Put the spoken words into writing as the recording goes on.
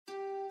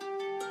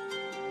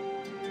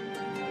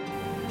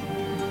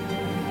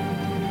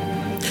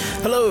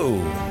Hello,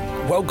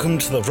 welcome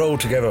to the Roll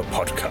Together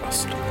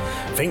podcast.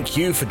 Thank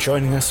you for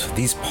joining us for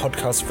these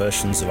podcast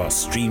versions of our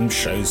stream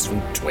shows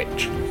from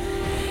Twitch.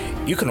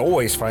 You can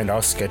always find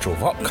our schedule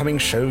of upcoming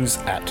shows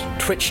at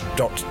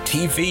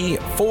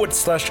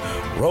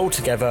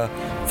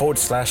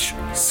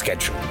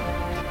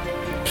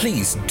twitch.tv/rolltogether/schedule.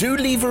 Please do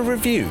leave a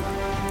review,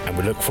 and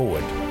we look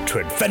forward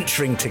to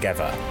adventuring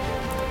together.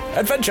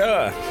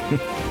 Adventure!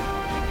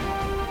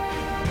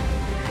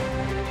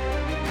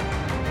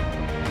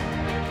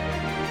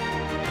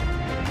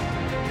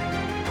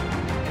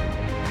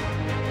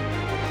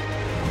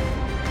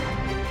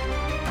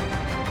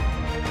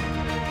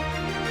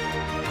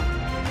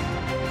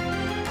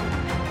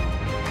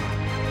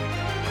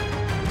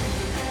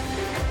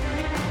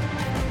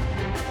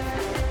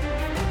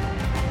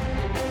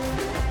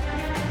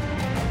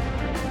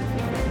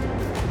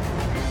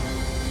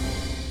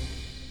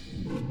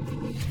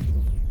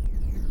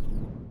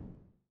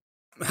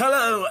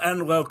 Hello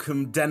and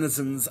welcome,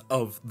 denizens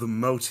of the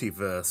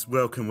multiverse.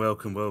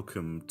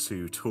 Welcome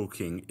to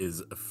Talking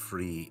is a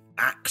Free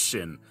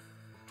Action.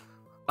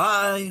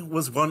 I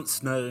was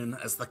once known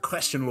as the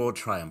Question Lord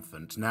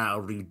Triumphant, now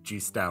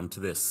reduced down to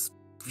this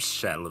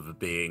shell of a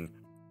being.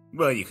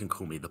 Well, you can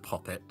call me the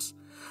Poppet.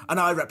 And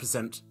I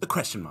represent the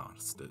Question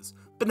Masters,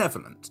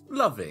 benevolent,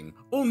 loving,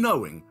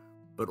 all-knowing,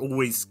 but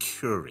always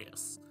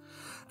curious.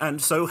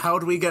 And so how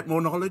do we get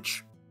more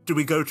knowledge? Do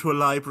we go to a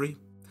library?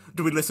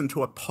 Do we listen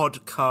to a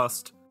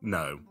podcast?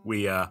 No,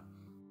 we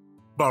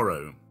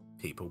borrow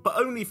people, but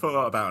only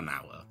for about an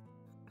hour.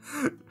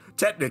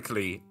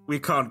 Technically, we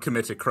can't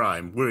commit a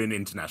crime. We're in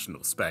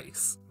international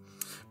space.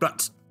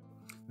 But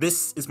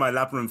this is my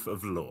labyrinth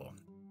of law,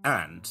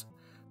 and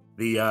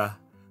the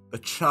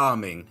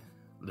charming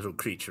little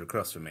creature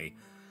across from me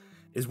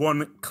is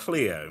one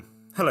Clio.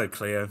 Hello,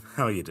 Clio.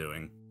 How are you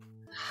doing?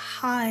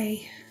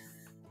 Hi.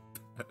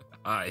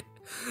 Hi.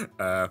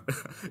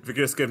 If you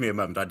just give me a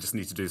moment, I just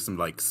need to do some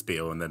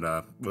spiel, and then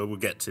we'll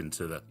get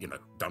into the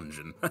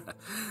dungeon.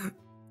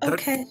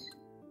 Okay.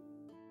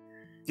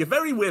 You're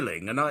very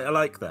willing, and I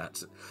like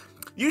that.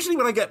 Usually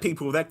when I get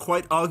people, they're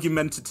quite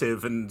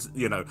argumentative, and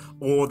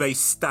or they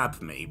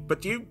stab me.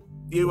 But you,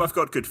 I've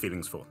got good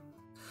feelings for.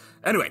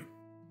 Anyway,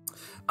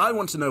 I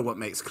want to know what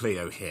makes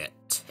Clio here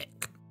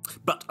tick,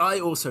 but I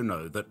also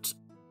know that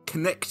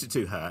connected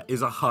to her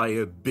is a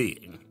higher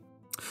being.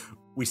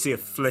 We see a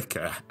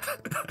flicker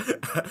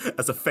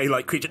as a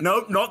fey-like creature.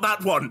 No, not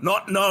that one. No.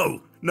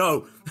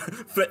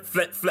 Flip.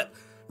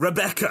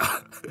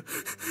 Rebecca.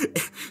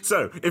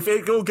 So, if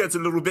it all gets a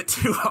little bit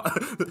too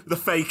the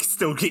fake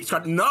still keeps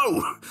trying.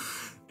 No!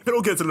 If it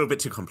all gets a little bit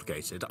too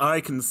complicated,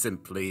 I can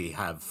simply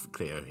have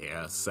Clio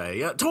here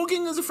say,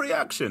 talking is a free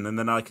action, and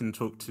then I can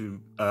talk to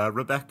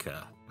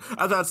Rebecca.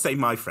 I was about to say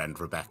my friend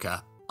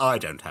Rebecca. I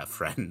don't have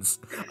friends,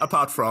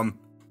 apart from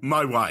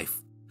my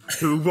wife,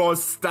 who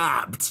was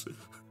stabbed.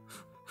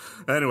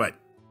 Anyway,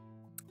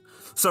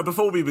 so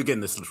before we begin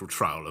this little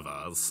trial of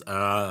ours,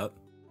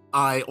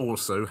 I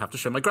also have to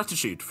show my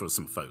gratitude for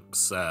some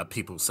folks,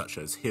 people such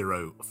as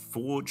Hero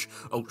Forge,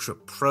 Ultra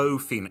Pro,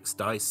 Phoenix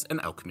Dice,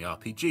 and Alchemy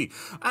RPG.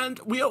 And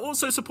we are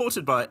also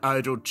supported by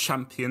Idle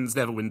Champions,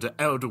 Neverwinter,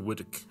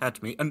 Elderwood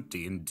Academy, and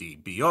D&D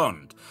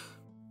Beyond.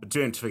 But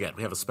don't forget,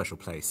 we have a special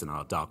place in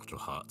our dark little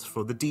hearts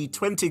for the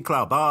D20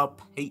 Club, our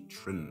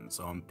patrons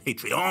on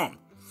Patreon.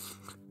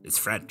 It's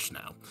French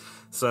now.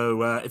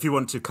 So if you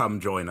want to come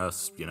join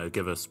us,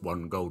 give us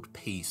 1 gold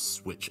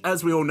piece, which,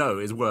 as we all know,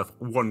 is worth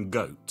 1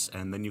 goat,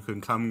 and then you can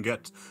come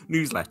get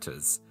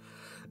newsletters.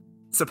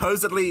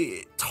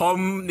 Supposedly,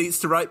 Tom needs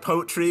to write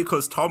poetry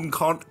because Tom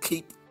can't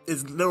keep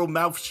his little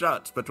mouth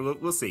shut, but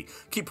we'll see.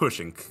 Keep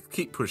pushing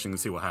and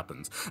see what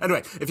happens.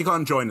 Anyway, if you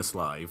can't join us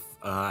live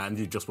and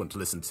you just want to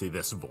listen to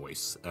this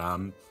voice,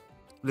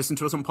 listen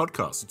to us on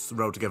podcasts. It's the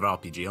Roll Together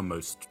RPG on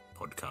most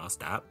podcast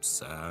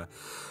apps,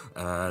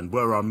 and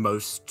we're on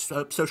most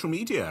social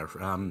media.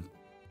 Roll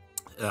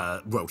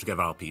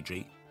Together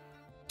RPG,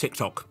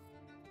 TikTok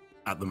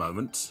at the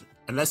moment,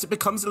 unless it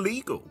becomes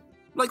illegal,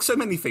 like so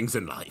many things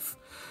in life.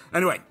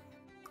 Anyway,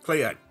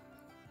 Clio.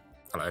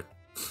 Hello.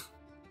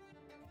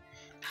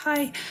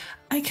 Hi.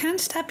 I can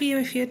stab you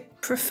if you'd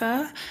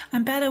prefer.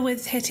 I'm better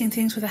with hitting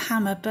things with a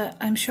hammer, but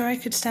I'm sure I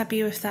could stab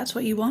you if that's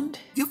what you want.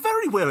 You're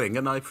very willing,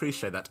 and I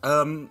appreciate that.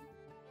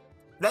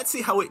 Let's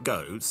see how it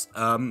goes.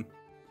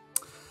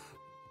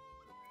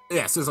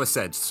 Yes, as I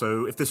said,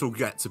 so if this all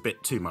gets a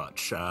bit too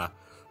much,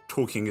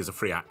 talking is a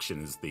free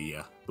action is the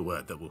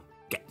word that will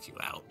get you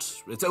out.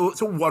 It's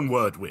all one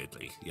word,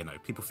 weirdly.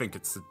 People think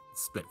it's a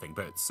split thing,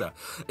 but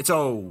it's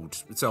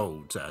old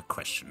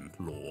question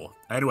law.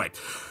 Anyway,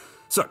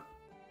 so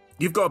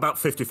you've got about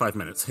 55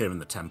 minutes here in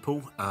the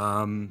temple,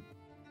 and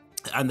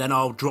then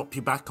I'll drop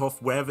you back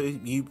off wherever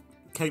you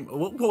came.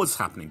 What was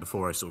happening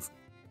before I sort of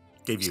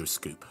gave you a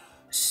scoop?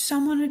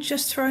 Someone had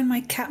just thrown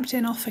my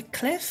captain off a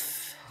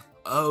cliff.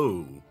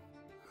 Oh,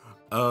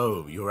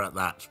 you're at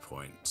that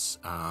point.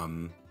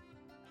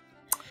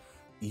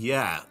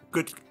 Yeah,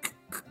 good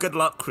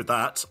luck with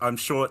that. I'm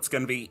sure it's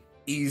going to be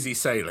easy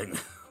sailing.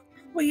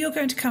 Well, you're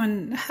going to come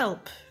and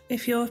help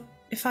if you're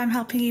if I'm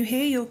helping you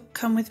here, you'll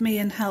come with me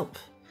and help.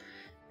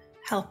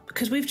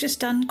 Because we've just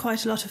done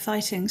quite a lot of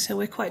fighting, so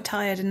we're quite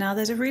tired, and now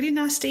there's a really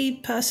nasty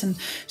person.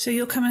 So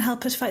you'll come and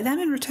help us fight them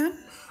in return?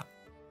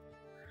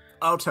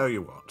 I'll tell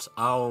you what.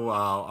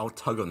 I'll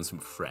tug on some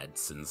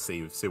threads and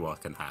see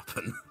what can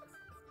happen.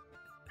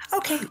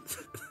 Okay.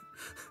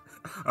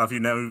 As you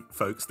know,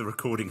 folks, the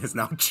recording has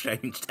now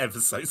changed ever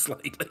so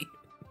slightly.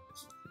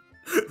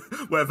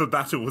 Whatever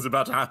battle was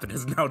about to happen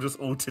has now just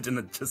altered, and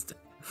it just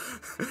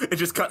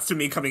cuts to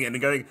me coming in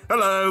and going,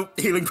 "Hello,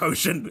 healing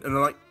potion," and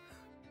they're like,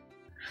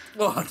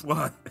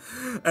 What?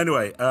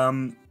 Anyway,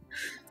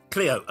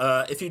 Clio,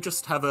 if you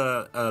just have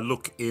a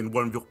look in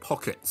one of your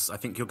pockets, I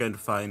think you're going to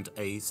find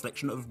a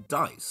selection of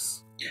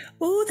dice.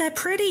 Oh, they're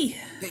pretty.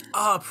 They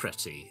are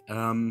pretty.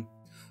 A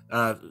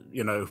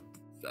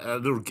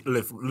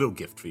little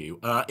gift for you.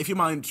 If you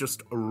mind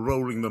just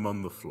rolling them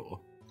on the floor.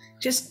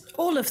 Just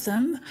all of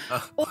them?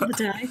 All the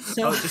dice?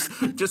 So.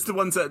 Just the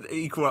ones that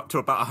equal up to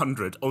about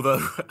 100,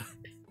 although...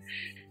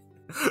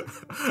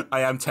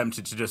 I am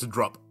tempted to just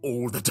drop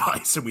all the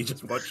dice and we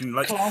just watching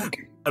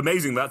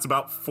amazing. That's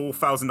about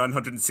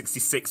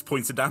 4,966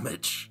 points of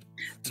damage.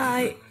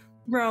 I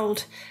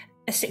rolled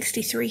a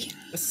 63.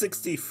 A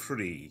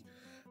 63.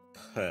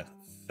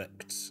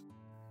 Perfect.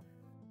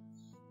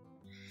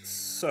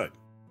 So,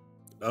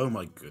 oh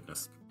my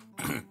goodness.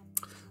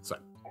 So,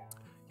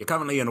 you're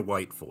currently in a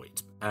white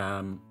void.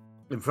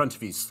 In front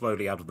of you,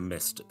 slowly out of the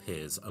mist,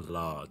 appears a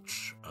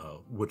large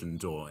wooden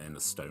door in a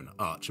stone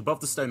arch.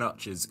 Above the stone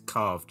arch is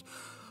carved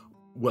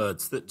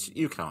words that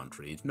you can't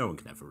read. No one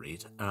can ever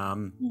read.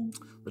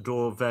 The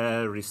door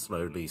very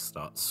slowly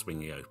starts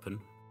swinging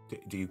open.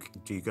 Do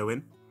you go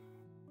in?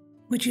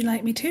 Would you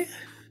like me to?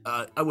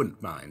 I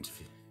wouldn't mind.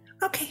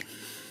 Okay.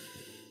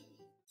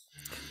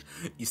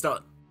 You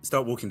start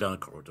walking down a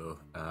corridor.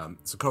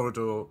 It's a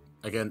corridor,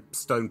 again,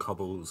 stone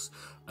cobbles,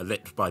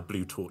 lit by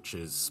blue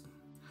torches.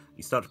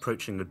 You start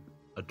approaching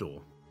a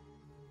door.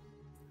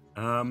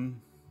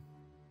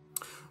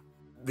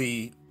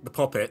 The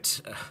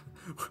puppet,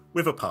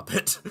 with a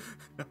puppet.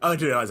 I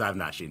realise I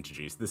haven't actually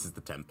introduced. This is the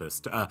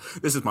Tempest.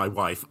 This is my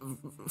wife.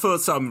 For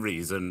some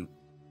reason,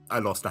 I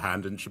lost a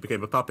hand and she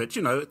became a puppet.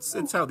 You know,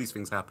 it's how these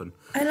things happen.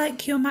 I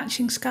like your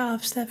matching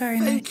scarves. They're very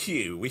nice. Thank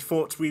you. We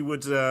thought we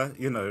would,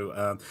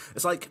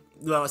 it's like,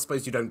 well, I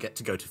suppose you don't get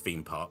to go to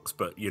theme parks,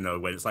 but, you know,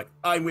 when it's like,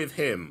 I'm with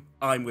him,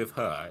 I'm with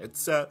her.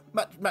 It's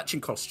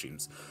matching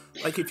costumes.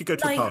 Like if you go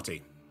to a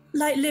party.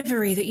 Like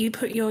livery that you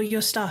put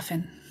your staff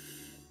in.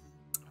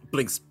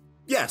 Blinks.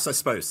 Yes, I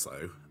suppose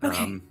so.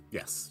 Okay.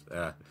 Yes.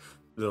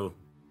 Little...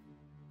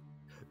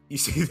 You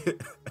see,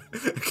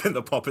 again,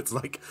 the puppet's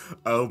like,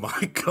 oh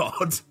my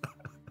god,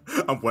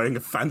 I'm wearing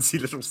a fancy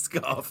little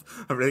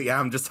scarf. I really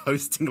am just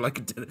hosting like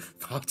a dinner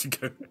party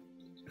going.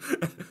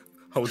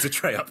 Holds a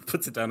tray up,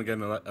 puts it down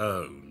again, and like,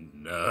 oh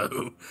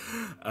no.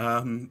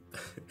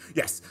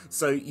 Yes,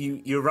 so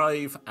you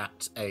arrive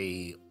at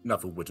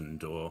another wooden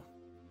door.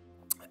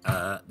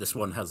 This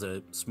one has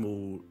a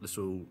small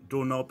little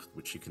doorknob,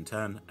 which you can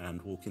turn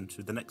and walk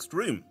into the next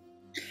room.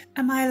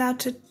 Am I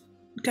allowed to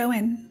go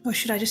in, or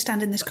should I just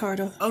stand in this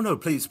corridor? Oh no,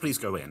 please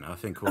go in. I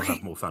think we'll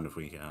have more fun if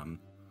we...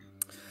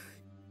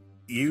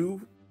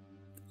 You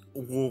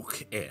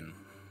walk in.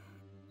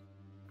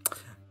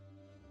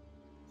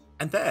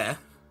 And there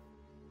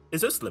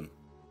is Uslam.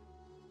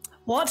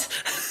 What?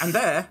 And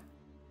there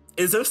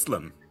is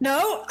Uslam.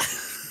 No!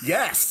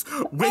 Yes,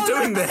 we're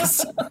doing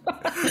this.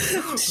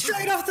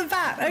 Straight off the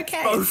bat,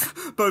 okay.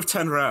 Both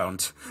turn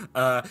around.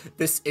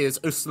 This is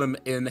Uslam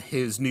in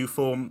his new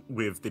form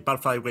with the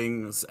butterfly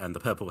wings and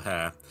the purple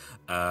hair.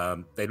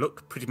 They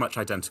look pretty much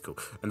identical,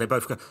 and they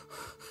both go,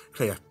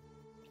 Cleo,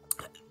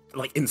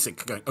 like in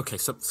sync, going, okay,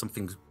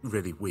 something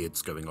really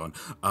weird's going on.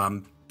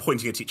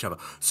 Pointing at each other.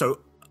 So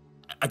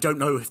I don't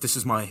know if this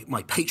is my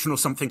patron or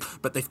something,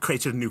 but they've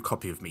created a new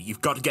copy of me.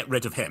 You've got to get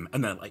rid of him.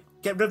 And they're like,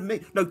 get rid of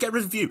me? No, get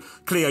rid of you.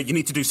 Clio, you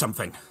need to do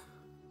something.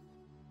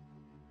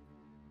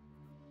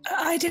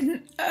 I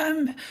didn't,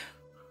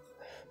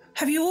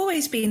 have you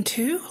always been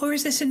two, or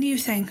is this a new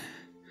thing?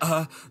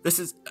 This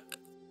is,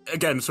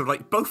 again, sort of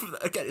like both,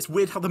 again, it's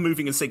weird how they're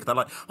moving in sync. They're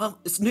like, well,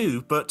 it's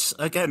new, but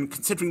again,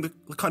 considering the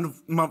kind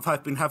of month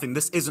I've been having,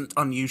 this isn't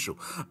unusual.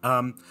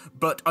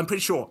 But I'm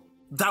pretty sure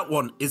that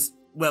one is,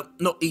 well,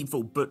 not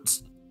evil,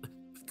 but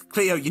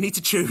Clio, you need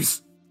to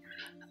choose.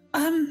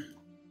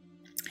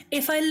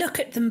 If I look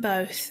at them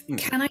both,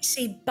 can I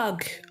see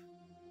bug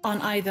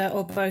on either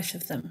or both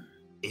of them?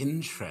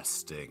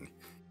 Interesting.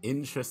 Do you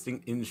want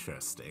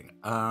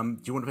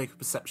to make a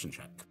perception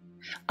check?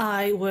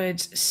 I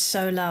would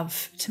so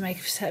love to make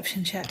a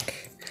perception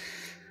check.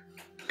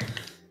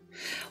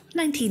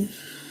 19.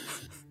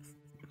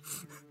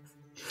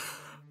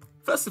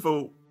 First of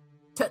all,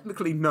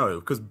 technically no,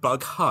 because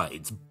Bug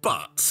hides,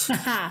 but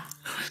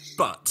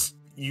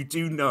you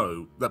do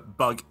know that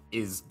Bug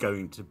is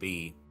going to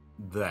be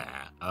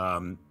there.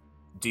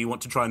 Do you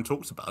want to try and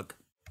talk to Bug?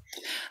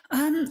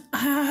 Well,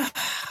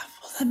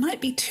 there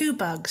might be two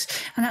bugs,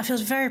 and that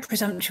feels very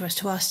presumptuous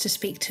to us to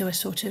speak to a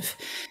sort of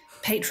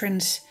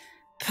patron's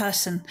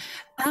person.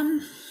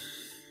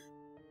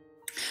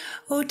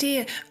 Oh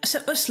dear. So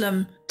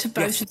Uslam, to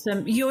both Yes. of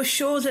them, you're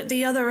sure that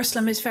the other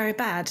Uslam is very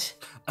bad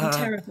and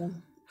terrible?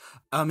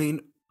 I mean,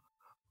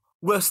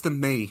 worse than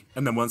me.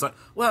 And then one's like,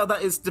 well,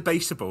 that is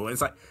debatable. And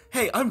it's like,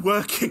 hey, I'm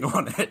working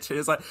on it. And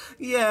it's like,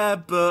 yeah,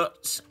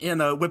 but,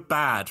 we're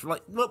bad.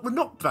 Like, well, we're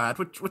not bad.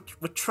 We're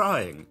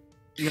trying,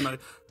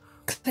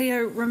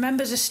 Clio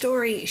remembers a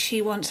story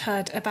she once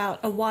heard about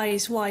a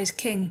wise, wise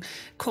king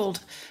called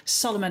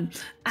Solomon.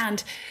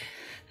 And,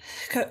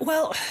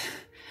 well,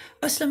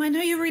 Uslam, I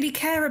know you really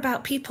care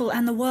about people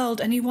and the world,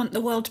 and you want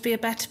the world to be a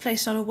better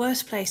place, not a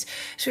worse place.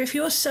 So if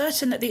you're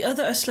certain that the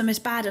other Uslam is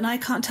bad and I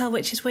can't tell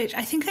which is which,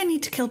 I think I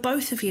need to kill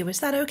both of you. Is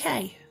that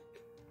okay?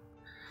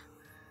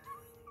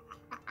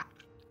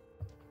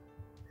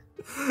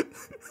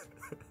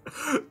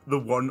 The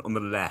one on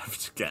the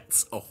left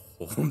gets a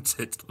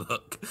haunted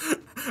look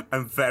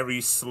and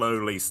very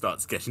slowly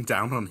starts getting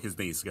down on his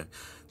knees going,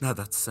 no,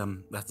 that's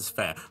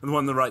fair. And the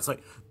one on the right's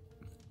like,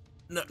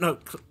 no,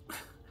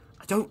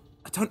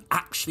 I don't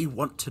actually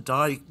want to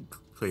die,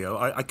 Clio.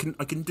 I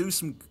can do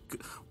some,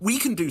 we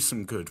can do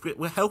some good.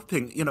 We're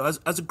helping,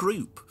 as a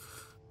group.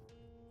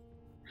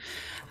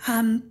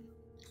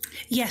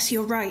 Yes,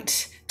 you're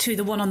right. To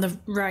the one on the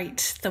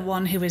right, the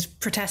one who is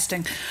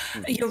protesting.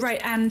 You're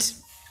right, and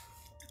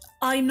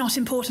I'm not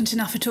important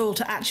enough at all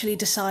to actually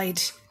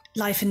decide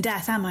life and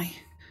death, am I?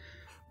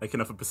 Make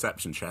another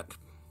perception check.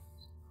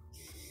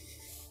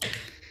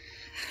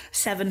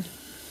 7.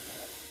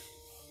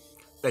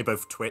 They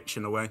both twitch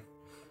in a way.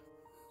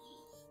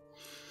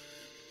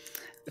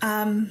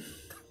 I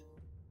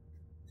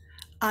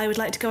would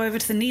like to go over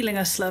to the kneeling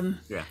Uslam.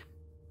 Yeah.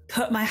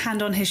 Put my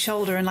hand on his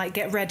shoulder and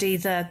get ready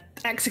the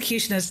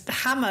executioner's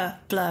hammer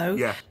blow.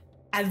 Yeah.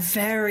 And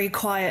very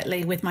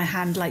quietly with my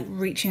hand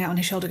reaching out on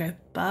his shoulder go,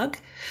 Bug?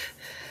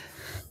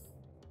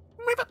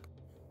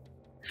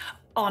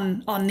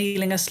 On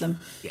kneeling Uslam.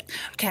 Yeah.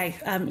 Okay,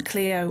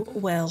 Clio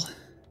will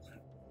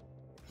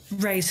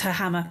raise her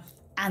hammer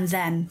and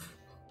then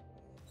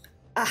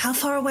how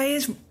far away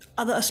is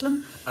other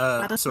Uslam?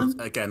 So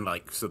again,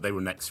 so they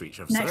were next to each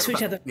other. Next to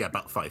each other. Yeah,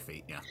 about 5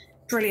 feet, yeah.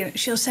 Brilliant.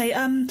 She'll say,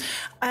 I'm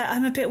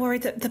a bit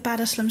worried that the bad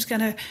Uslam's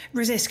going to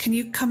resist. Can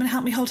you come and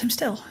help me hold him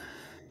still?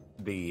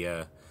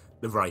 The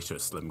right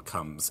Uslam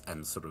comes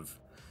and sort of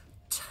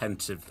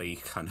tentatively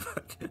kind of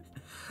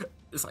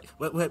it's like,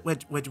 where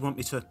do you want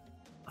me to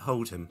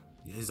hold him?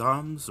 His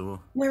arms or?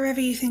 Wherever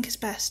you think is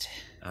best.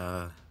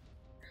 Kind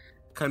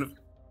of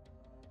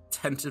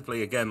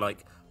tentatively again,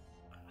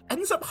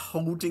 ends up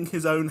holding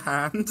his own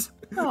hand.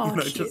 Oh,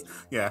 cute.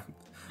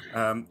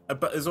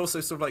 But is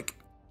also sort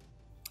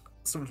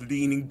of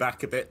leaning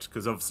back a bit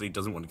because obviously he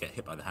doesn't want to get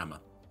hit by the hammer.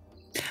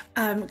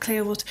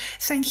 Clio will,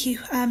 thank you.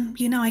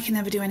 I can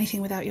never do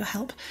anything without your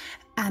help.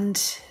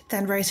 And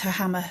then raise her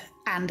hammer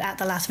and at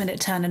the last minute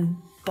turn and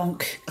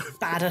bonk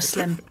bad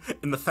Uslam.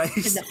 In the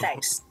face. In the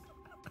face.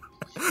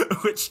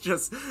 Which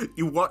just,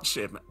 you watch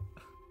him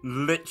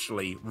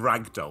literally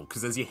ragdoll,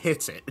 because as you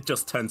hit it, it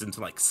just turns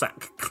into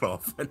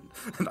sackcloth and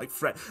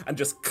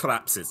just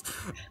collapses.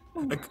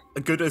 A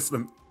good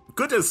Uslam.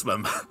 Good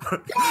Uslam.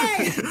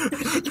 Yay!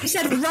 You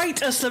said right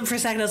Uslam for a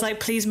second. I was like,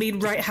 please mean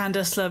right hand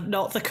Uslam,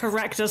 not the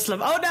correct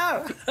Uslam. Oh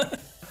no!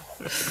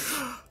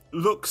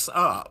 Looks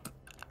up.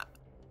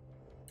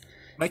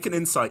 Make an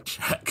insight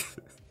check.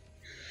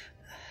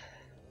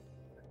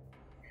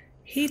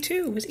 He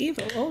too was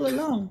evil all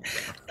along.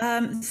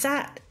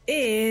 That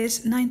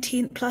is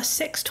 19 plus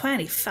 6,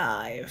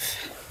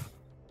 25.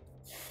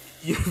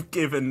 You've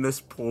given this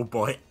poor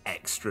boy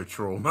extra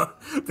trauma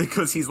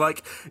because he's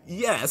like,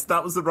 yes,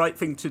 that was the right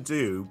thing to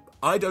do.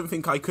 I don't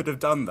think I could have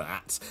done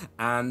that.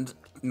 And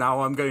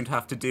now I'm going to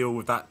have to deal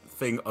with that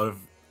thing of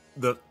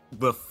the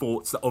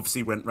thoughts that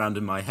obviously went round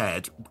in my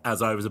head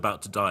as I was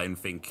about to die and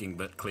thinking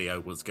that Clio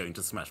was going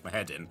to smash my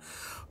head in.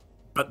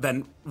 But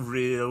then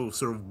real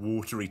sort of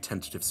watery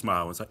tentative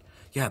smile. It's like,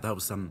 yeah, that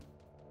was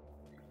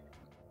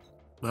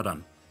well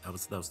done. That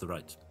was the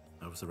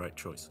right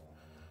choice.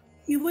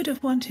 You would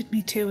have wanted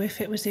me to if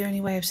it was the only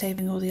way of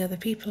saving all the other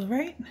people,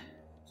 right?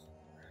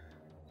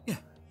 Yeah.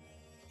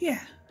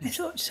 Yeah, I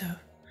thought so.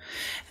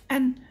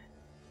 And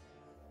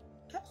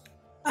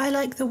I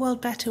like the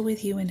world better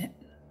with you in it,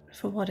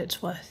 for what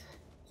it's worth.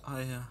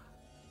 I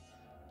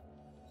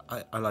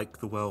like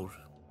the world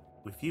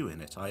with you in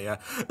it.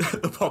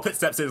 The puppet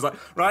steps in and is like,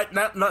 right,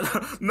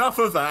 enough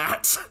of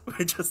that.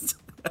 We just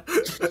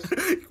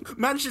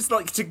manages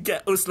to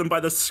get Uslam by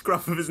the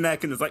scruff of his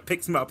neck and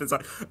picks him up and is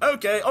like,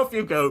 okay, off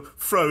you go,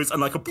 throws,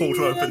 and a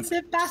portal opens.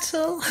 The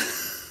battle.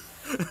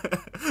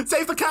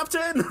 Save the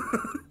captain!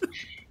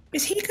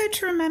 Is he going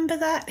to remember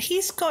that?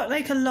 He's got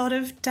a lot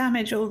of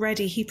damage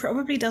already. He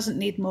probably doesn't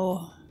need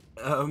more.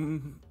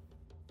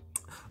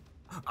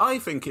 I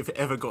think if it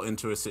ever got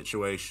into a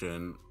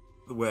situation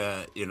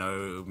where,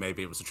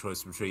 maybe it was a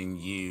choice between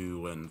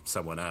you and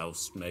someone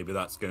else, maybe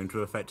that's going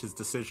to affect his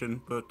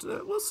decision, but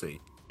we'll see.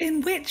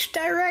 In which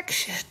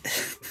direction?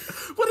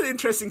 What an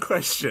interesting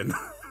question.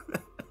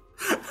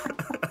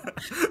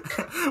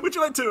 Would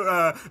you like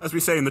to, as we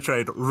say in the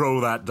trade,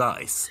 roll that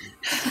dice?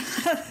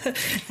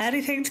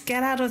 Anything to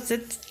get out of the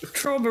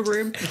trauma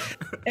room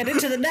and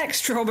into the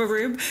next trauma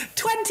room.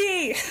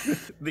 20!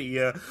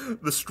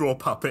 The straw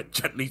puppet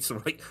gently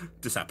sort of like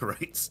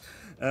disapparates.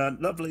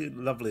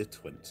 Lovely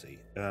 20.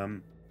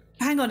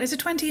 Hang on, is a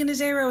 20 and a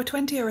 0 a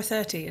 20 or a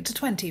 30? It's a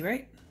 20,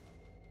 right?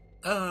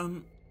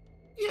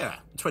 Yeah,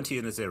 20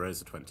 and a 0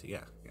 is a 20,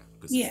 yeah.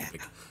 Yeah.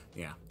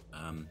 Yeah.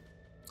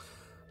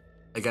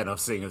 Again, I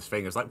was seeing his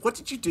thing, I was like, what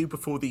did you do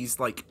before these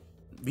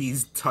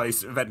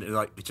dice event?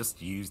 Like, we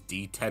just used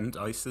D10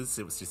 dices,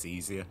 it was just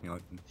easier,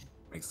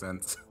 makes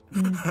sense.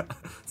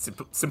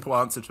 Simple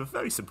answer to a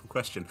very simple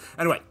question.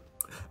 Anyway,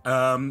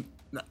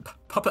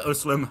 Puppet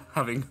Uslam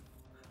having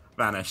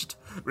vanished,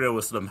 real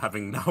Uslam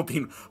having now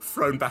been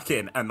thrown back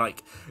in, and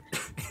like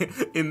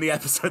in the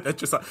episode they're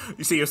just like,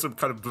 you see Uslam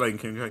kind of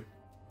blinking going,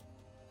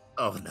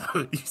 oh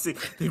no, you see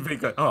him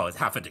going, oh, it's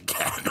happened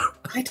again.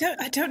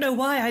 I don't know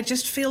why, I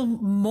just feel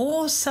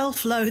more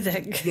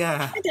self-loathing.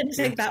 Yeah. I didn't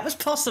think that was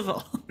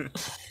possible.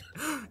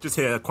 Just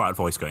hear a quiet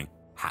voice going,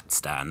 hat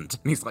stand,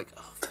 and he's like,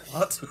 oh,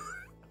 what?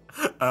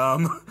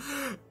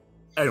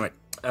 Anyway,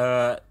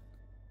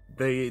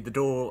 the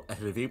door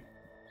ahead of you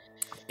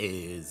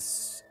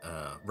is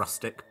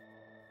rustic.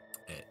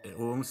 It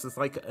almost is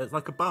like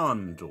a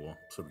barn door,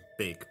 sort of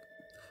big.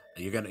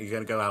 You're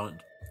gonna go out.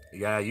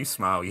 Yeah, you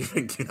smile. You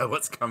think you know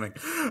what's coming.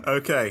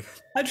 Okay.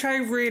 I try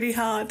really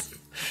hard.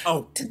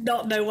 To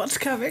not know what's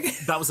coming.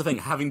 That was the thing.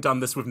 Having done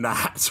this with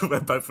Nat,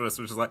 where both of us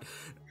were just like,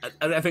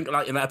 and I think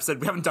like in that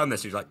episode we haven't done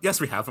this. She's like, yes,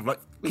 we have. I'm like,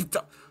 we've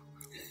done.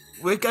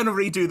 We're going to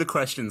redo the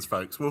questions,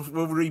 folks. We'll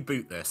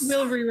reboot this.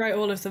 We'll rewrite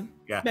all of them.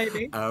 Yeah.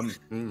 Maybe.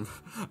 You're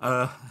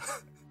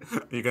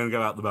going to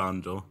go out the barn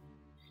door.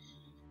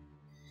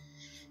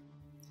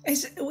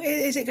 Is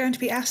it going to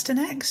be Asta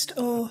next,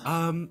 or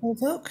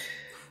Book?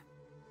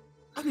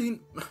 I mean,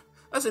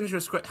 that's an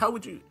interesting question. How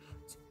would you...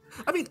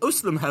 I mean,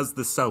 Uslam has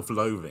the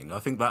self-loathing. I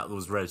think that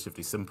was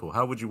relatively simple.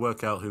 How would you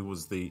work out who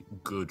was the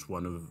good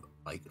one of,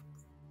 like,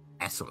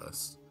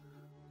 Esselus?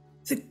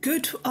 The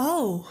good...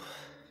 Oh.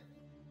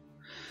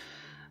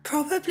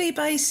 Probably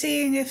by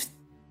seeing if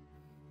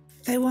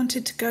they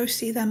wanted to go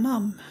see their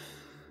mum.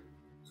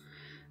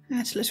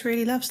 Atlas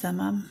really loves their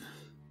mum.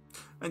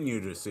 And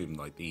you'd assume,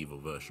 like, the evil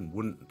version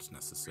wouldn't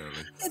necessarily.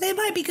 They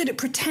might be good at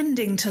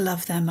pretending to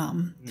love their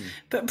mum,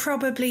 but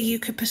probably you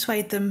could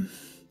persuade them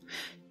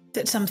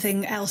that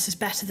something else is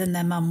better than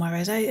their mum,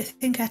 whereas I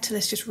think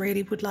Atlas just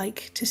really would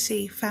like to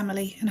see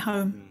family and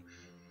home.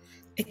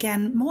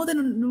 Again, more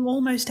than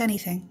almost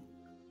anything.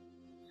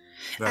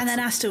 And then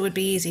Asta would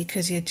be easy,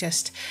 because you'd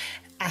just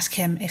ask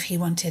him if he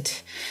wanted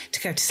to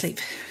go to sleep.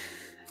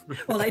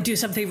 Or, like, do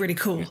something really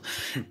cool.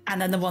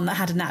 And then the one that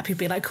had a nap, you'd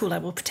be like, cool, I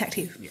will protect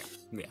you.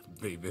 Yeah,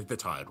 the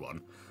tired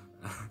one.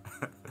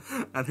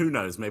 And who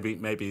knows, maybe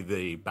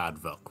the bad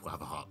Vuk will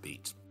have a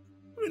heartbeat.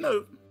 Who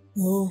knows?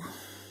 Oh.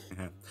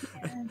 Yeah.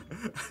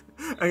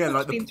 Again,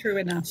 like been through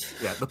enough.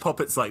 Yeah, the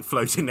puppet's like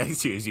floating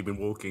next to you as you've been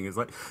walking. It's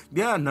like,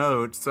 yeah,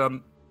 no, it's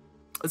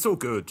all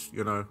good,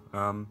 you know.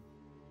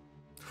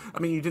 I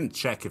mean, you didn't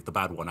check if the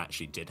bad one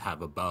actually did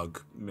have a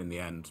bug in the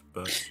end,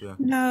 but...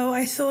 No,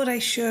 I thought I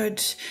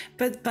should,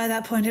 but by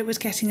that point it was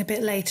getting a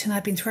bit late and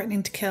I'd been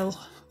threatening to kill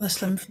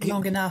Muslim for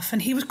long enough,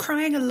 and he was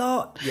crying a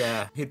lot.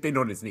 Yeah, he'd been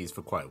on his knees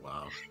for quite a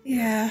while.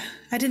 Yeah,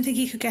 I didn't think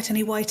he could get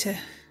any whiter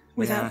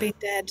without being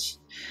dead.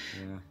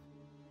 Yeah,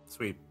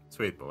 sweet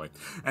boy.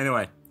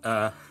 Anyway,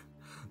 the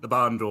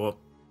barn door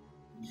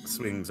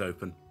swings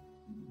open,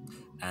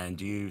 and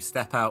you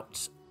step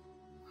out,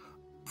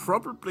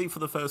 probably for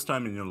the first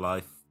time in your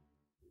life,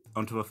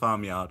 onto a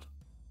farmyard.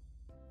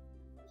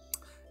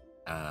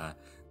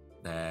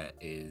 There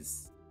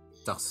is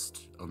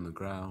dust on the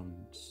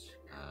ground,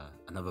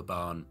 another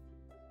barn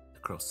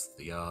across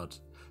the yard,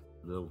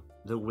 little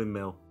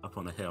windmill up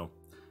on a hill,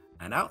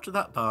 and out to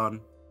that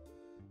barn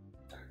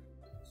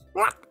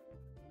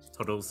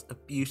toddles a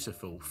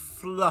beautiful,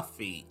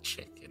 fluffy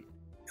chicken.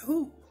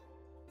 Ooh.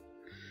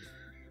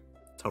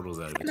 Toddles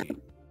over to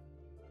you.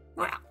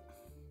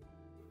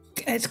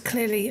 It's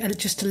clearly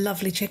just a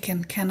lovely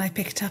chicken. Can I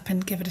pick it up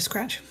and give it a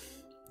scratch?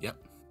 Yep.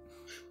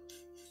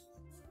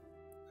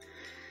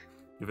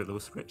 Give it a little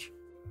scratch.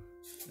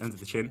 Under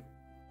the chin.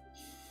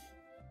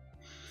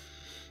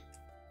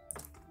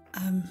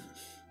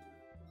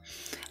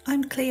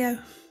 I'm Clio.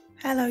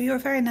 Hello, you're a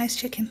very nice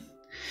chicken.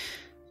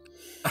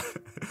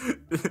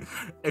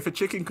 If a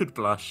chicken could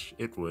blush,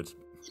 it would.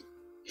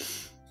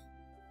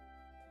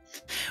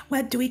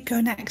 Where do we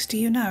go next, do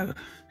you know?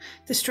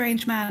 The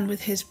strange man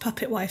with his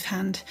puppet wife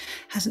hand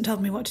hasn't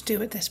told me what to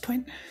do at this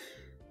point.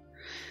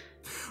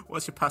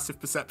 What's your passive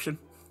perception?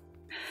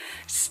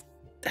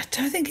 I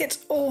don't think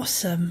it's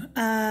awesome.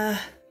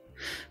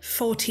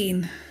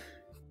 14.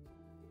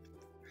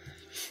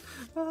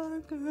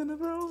 I'm gonna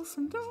roll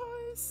some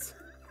dice.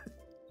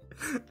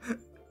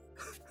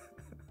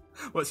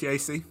 What's your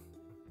AC?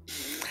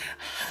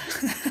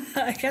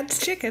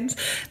 Against chickens,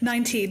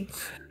 19.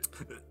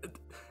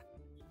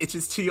 It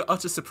is to your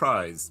utter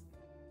surprise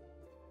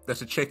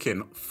that a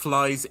chicken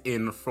flies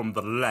in from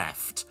the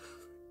left,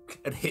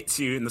 and hits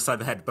you in the side of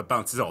the head, but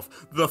bounces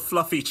off. The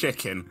fluffy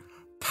chicken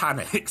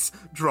panics,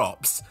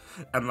 drops,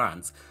 and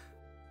lands.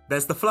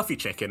 There's the fluffy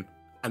chicken,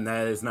 and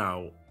there is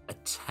now a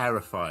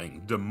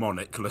terrifying,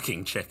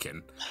 demonic-looking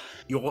chicken.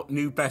 Your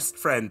new best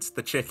friend,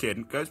 the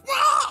chicken, goes,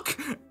 "Rock!"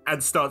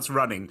 and starts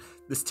running.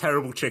 This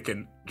terrible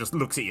chicken just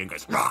looks at you and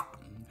goes, "Rock!"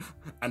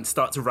 and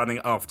starts running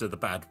after the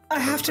bad. I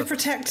have to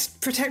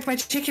protect my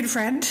chicken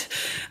friend.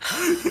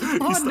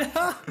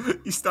 No.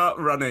 You start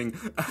running,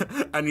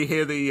 and you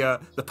hear the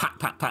pat,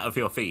 pat, pat of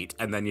your feet,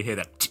 and then you hear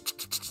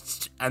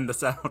that and the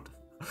sound.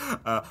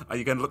 Are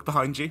you going to look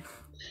behind you?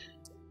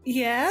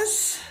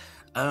 Yes.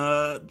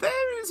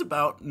 There is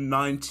about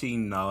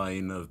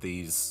 99 of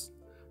these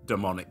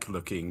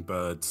demonic-looking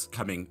birds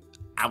coming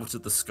out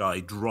of the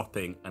sky,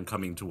 dropping and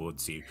coming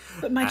towards you.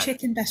 But my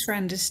chicken best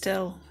friend is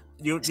still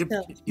your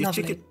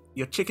lovely.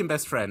 Your chicken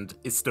best friend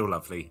is still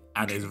lovely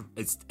and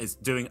is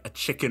doing a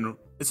chicken.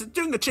 It's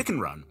doing a chicken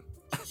run.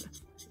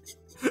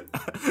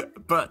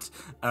 But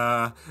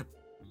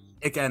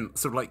again,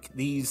 sort of like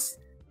these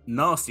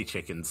nasty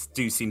chickens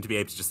do seem to be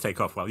able to just take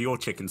off, while your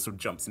chicken sort of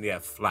jumps in the air,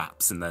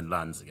 flaps, and then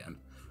lands again.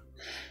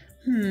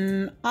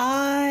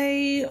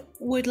 I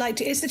would like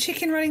to. Is the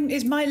chicken running?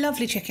 Is my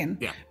lovely chicken?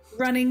 Yeah.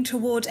 Running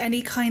towards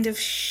any kind of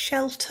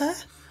shelter?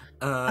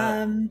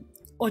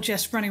 Or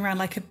just running around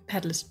like a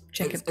headless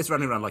chicken? It's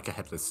running around like a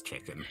headless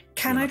chicken.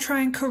 Can I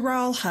try and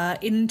corral her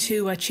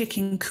into a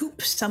chicken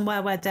coop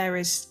somewhere where there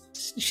is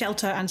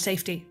shelter and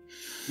safety?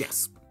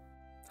 Yes.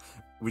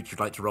 Would you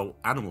like to roll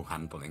animal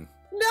handling?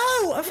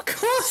 No, of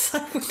course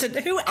I wouldn't.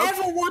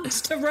 Whoever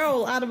wants to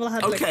roll animal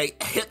handling? Okay,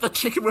 hit the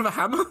chicken with a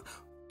hammer.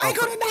 I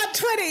got a nat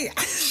 20!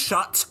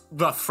 Shut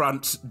the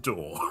front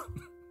door.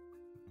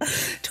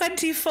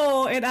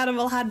 24 in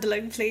animal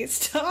handling,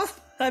 please.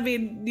 I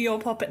mean, your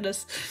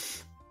puppetness.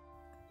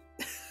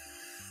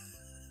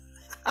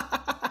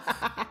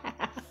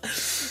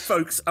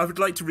 Folks, I would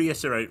like to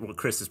reiterate what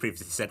Chris has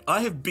previously said.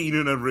 I have been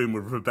in a room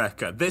with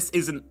Rebecca. This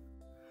is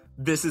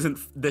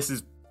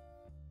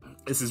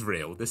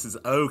real. This is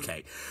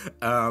okay.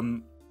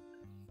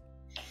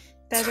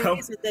 There's a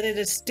reason that in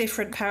a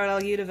different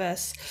parallel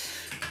universe,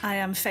 I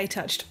am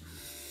fey-touched.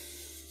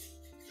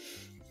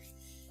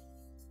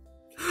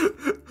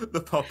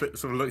 The puppet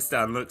sort of looks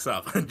down, looks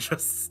up, and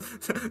just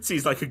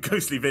sees like a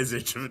ghostly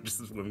visage of just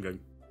this woman going,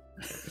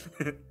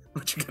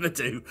 "What you gonna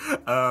do?"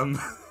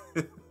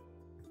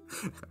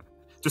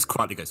 Just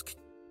quietly goes, "Can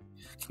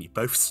you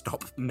both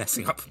stop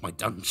messing up my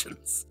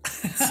dungeons?"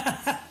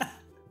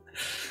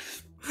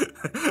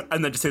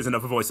 And then just hears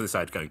another voice on the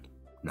side going,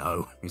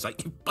 "No." He's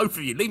like, "Both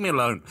of you, leave me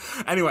alone."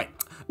 Anyway,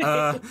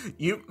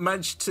 you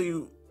managed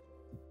to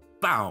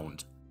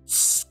bound,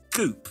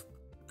 scoop.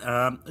 Do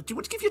you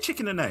want to give your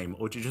chicken a name,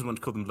 or do you just want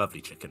to call them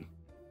Lovely Chicken?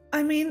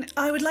 I mean,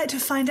 I would like to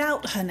find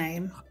out her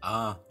name.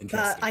 Interesting.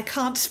 But I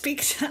can't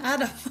speak to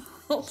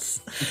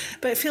animals.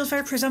 But it feels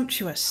very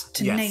presumptuous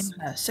to name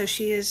her. So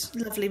she is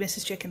Lovely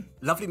Mrs. Chicken.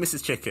 Lovely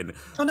Mrs. Chicken.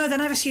 Oh no,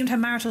 then I've assumed her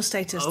marital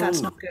status.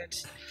 That's not good.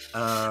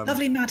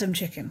 Lovely Madam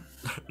Chicken.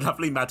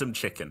 Lovely Madam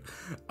Chicken.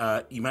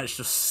 You managed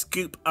to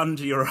scoop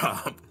under your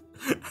arm,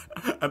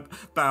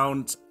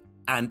 bound,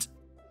 and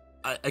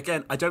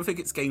again, I don't think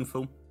it's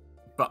gameful,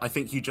 but I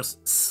think you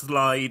just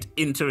slide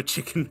into a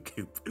chicken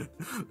coop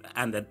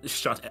and then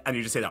shut it, and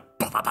you just hear that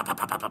pop, pop, pop,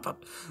 pop, pop,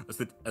 pop,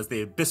 as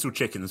the abyssal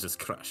chickens just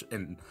crash,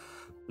 and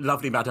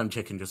Lovely Madam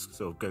Chicken just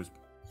sort of goes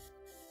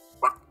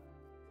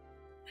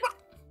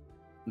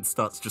and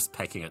starts just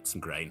pecking at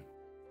some grain.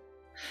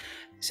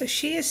 So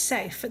she is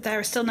safe, but there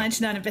are still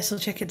 99 abyssal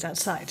chickens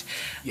outside.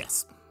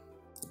 Yes.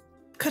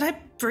 Could I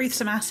breathe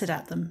some acid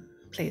at them,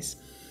 please?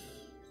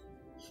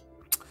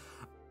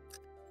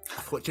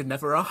 I thought you'd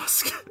never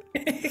ask.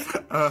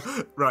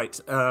 Right.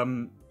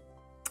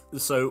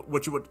 So,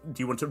 what do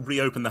you want to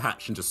reopen the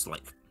hatch and just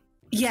like?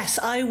 Yes,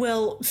 I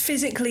will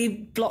physically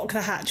block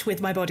the hatch with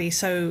my body,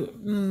 so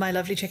my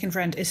lovely chicken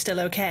friend is still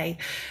okay.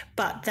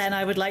 But then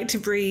I would like to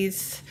breathe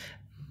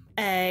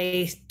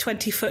a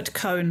 20-foot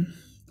cone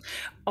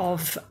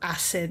of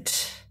acid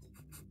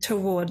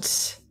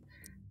towards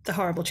the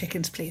horrible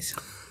chickens, please.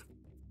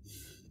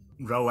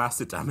 Roll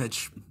acid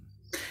damage.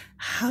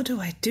 How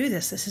do I do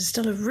this? This is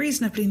still a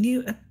reasonably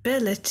new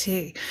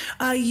ability.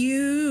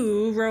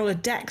 You roll a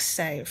dex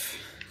save.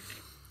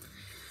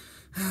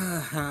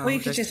 Or you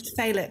could just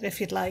fail it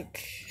if you'd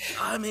like.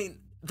 I mean,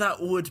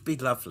 that would be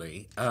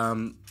lovely.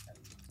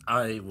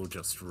 I will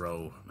just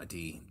roll my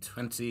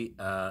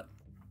d20.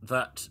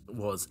 That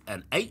was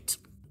an 8.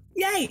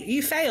 Yay,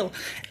 you fail.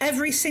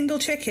 Every single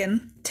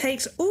chicken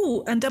takes,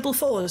 and double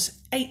 4s,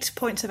 8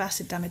 points of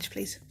acid damage,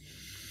 please.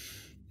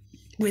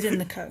 Within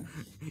the cone.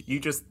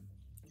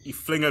 You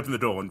fling open the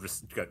door and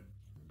just go,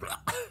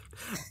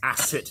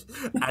 acid.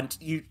 And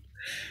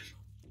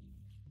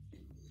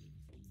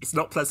it's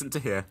not pleasant to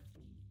hear.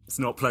 It's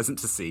not pleasant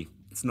to see.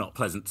 It's not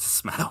pleasant to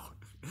smell.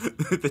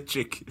 The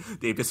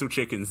abyssal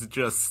chickens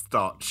just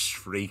start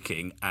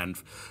shrieking and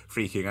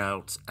freaking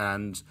out.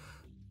 And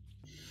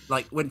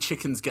like when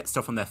chickens get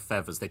stuff on their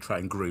feathers, they try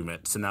and groom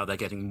it. So now they're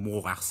getting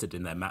more acid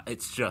in their mouth.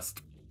 It's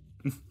just,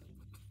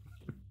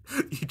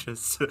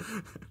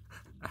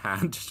 a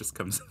hand just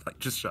comes, like,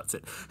 just shuts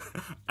it.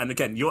 And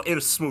again, you're in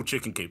a small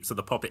chicken coop, so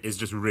the poppet is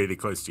just really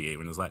close to you,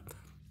 and it's like,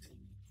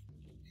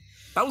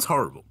 that was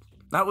horrible.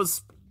 That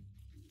was...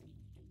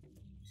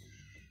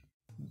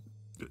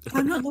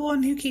 I'm not the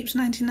one who keeps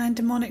 99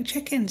 demonic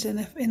chickens in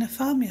a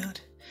farmyard.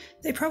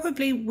 They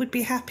probably would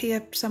be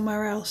happier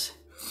somewhere else.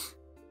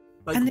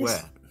 Like, and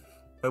where?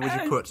 Where would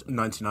you put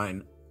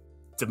 99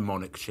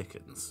 demonic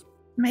chickens?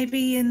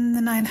 Maybe in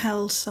the Nine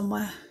Hells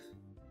somewhere.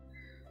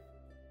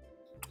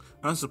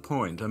 That's the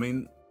point. I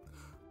mean,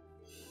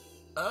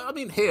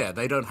 here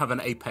they don't have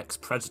an apex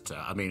predator.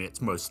 I mean,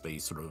 it's mostly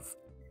sort of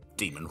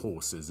demon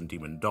horses and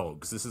demon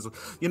dogs. This is,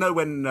 you know,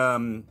 when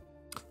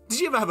did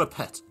you ever have a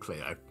pet,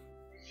 Clio?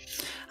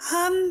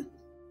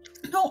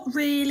 Not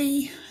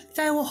really.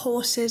 There were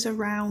horses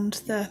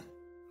around the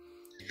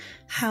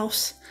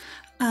house.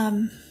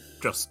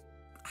 Just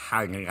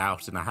hanging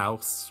out in a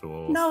house,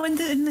 or no,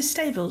 in the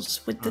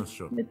stables with the,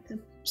 sure. with the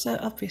so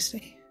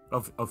obviously.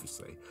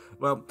 Obviously.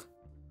 Well,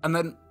 and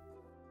then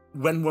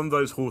when one of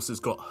those horses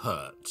got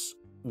hurt,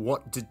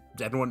 what did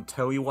anyone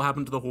tell you what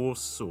happened to the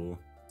horse, or?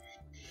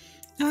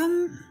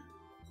 No,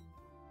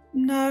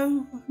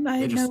 no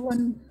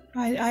one.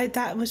 I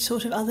that was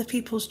sort of other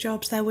people's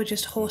jobs. There were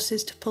just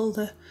horses to pull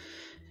the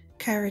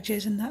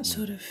carriages and that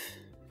sort of.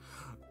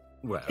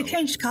 Well, it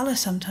changed colour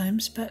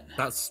sometimes, but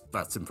that's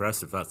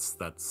impressive.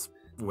 That's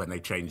when they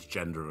change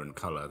gender and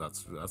colour.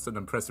 That's an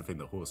impressive thing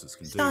that horses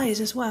can do.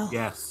 Size as well.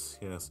 Yes.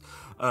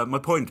 My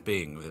point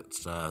being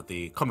that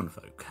the common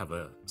folk have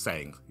a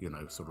saying, you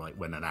know, sort of like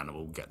when an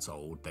animal gets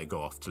old, they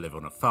go off to live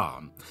on a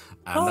farm,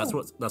 and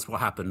that's what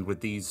happened with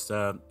these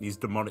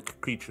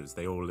demonic creatures.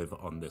 They all live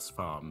on this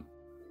farm.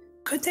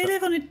 Could they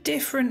live on a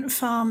different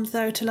farm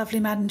though to lovely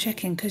Madam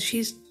Chicken?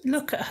 Because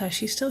look at her,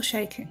 she's still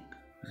shaking.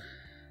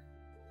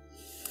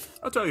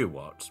 I'll tell you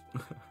what.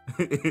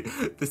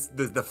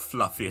 the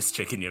fluffiest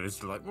chicken you've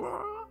ever like.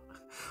 Whoa.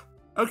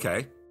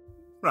 Okay,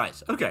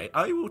 right. Okay,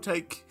 I will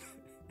take.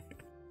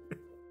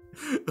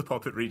 The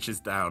poppet reaches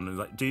down and is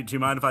like, do you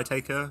mind if I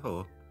take her?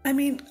 Or I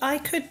mean, I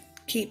could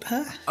keep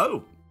her.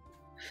 Oh,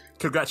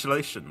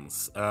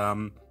 congratulations.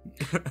 Though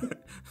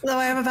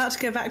I am about to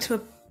go back to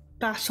a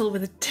battle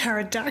with a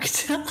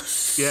pterodactyl.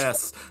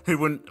 Yes, who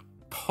wouldn't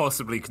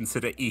possibly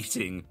consider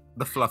eating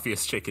the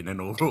fluffiest chicken in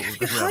all of the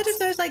I've heard of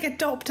those like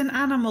adopt an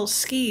animal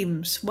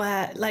schemes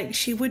where like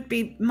she would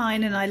be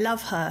mine and I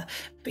love her,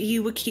 but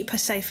you would keep her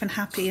safe and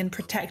happy and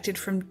protected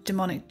from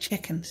demonic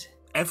chickens.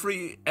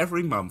 Every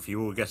month you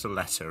will get a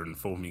letter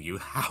informing you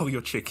how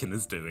your chicken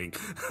is doing,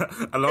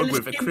 along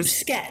with a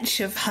sketch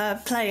of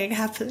her playing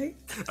happily,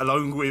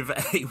 along with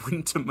a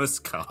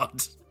Wintermas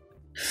card.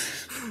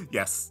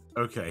 Yes.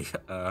 Okay.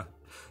 I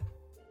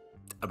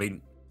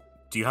mean,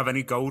 do you have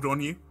any gold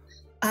on you?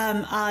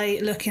 I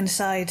look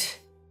inside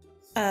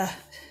a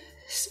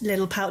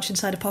little pouch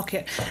inside a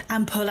pocket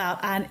and pull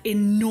out an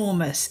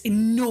enormous,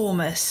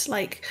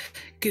 like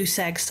goose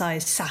egg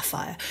sized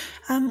sapphire.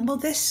 Will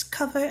this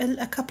cover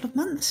a couple of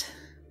months?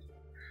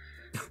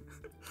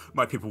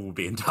 My people will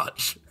be in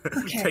touch.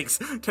 Okay.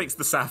 takes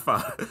the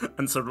sapphire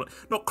and sort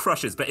of not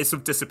crushes, but it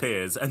sort of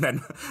disappears, and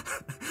then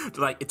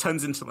like it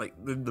turns into like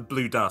the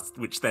blue dust,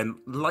 which then,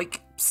 like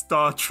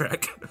Star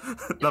Trek,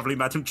 lovely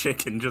Madam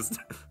Chicken just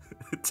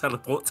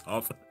teleports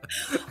off.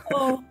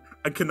 Oh.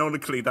 And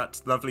canonically,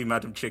 that lovely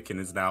Madam Chicken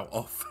is now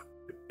off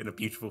in a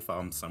beautiful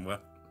farm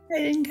somewhere. I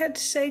didn't get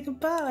to say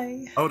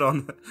goodbye. Hold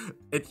on,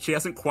 she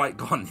hasn't quite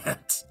gone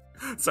yet.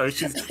 So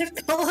she's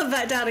pull her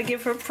back down and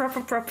give her a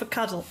proper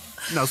cuddle.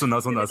 Nuzzle.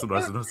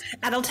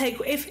 And I'll take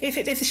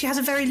if she has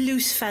a very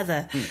loose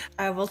feather,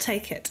 I will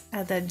take it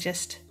and then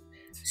just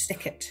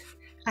stick it.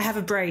 I have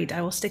a braid.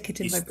 I will stick it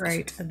in my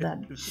braid and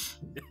then.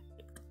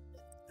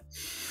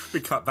 We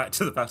cut back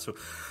to the battle.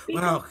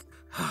 Wow,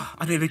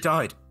 I nearly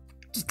died.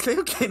 Did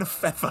Clio gain a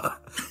feather?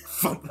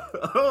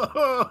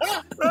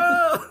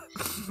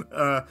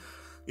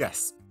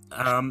 Yes.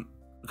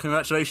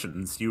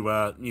 Congratulations, you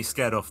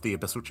scared off the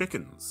abyssal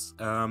chickens.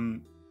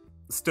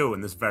 Still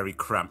in this very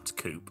cramped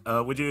coop.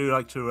 Would you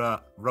like to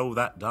roll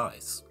that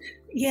dice?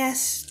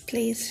 Yes,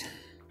 please.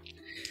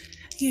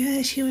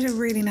 Yeah, she was a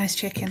really nice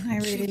chicken. I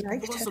really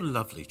liked her. It was a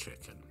lovely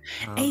chicken.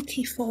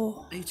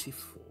 84.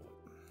 84.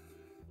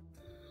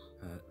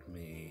 Let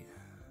me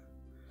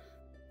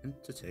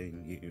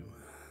entertain you.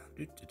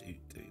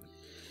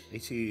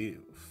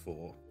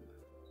 84.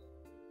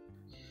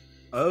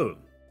 Oh.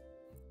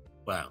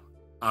 Well.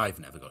 I've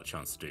never got a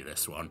chance to do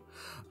this one.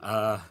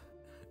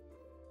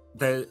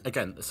 There's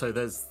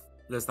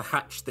the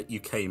hatch that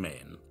you came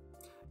in,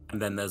 and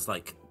then there's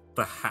like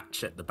the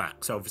hatch at the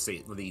back. So obviously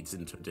it leads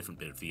into a different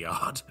bit of the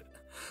yard,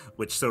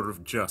 which sort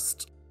of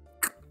just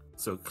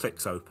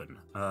clicks open.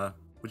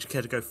 Would you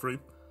care to go through?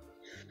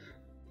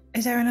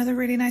 Is there another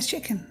really nice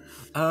chicken?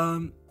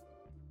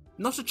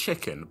 Not a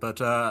chicken, but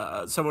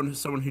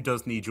someone who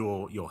does need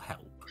your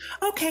help.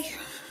 Okay.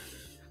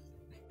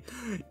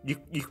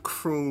 You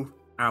crawl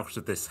out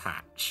of this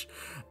hatch,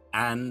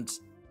 and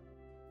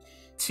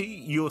to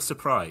your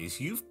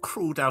surprise, you've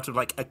crawled out of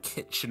like a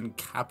kitchen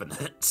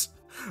cabinet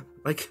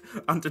like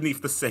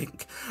underneath the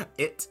sink.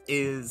 It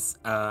is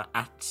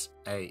at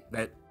a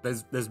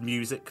there's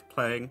music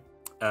playing.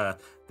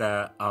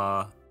 There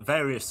are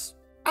various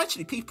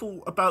actually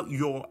people about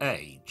your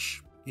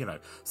age,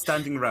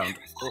 standing around.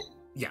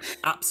 Yeah,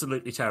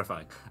 absolutely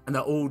terrifying. And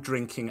they're all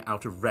drinking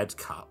out of red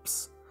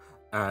cups,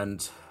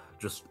 and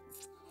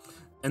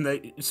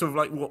they sort of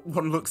like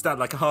one looks down,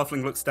 like a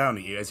halfling looks down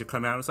at you as you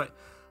come out. And it's like,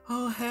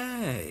 oh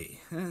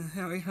hey,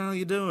 how are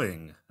you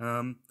doing?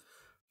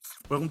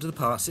 Welcome to the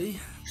party.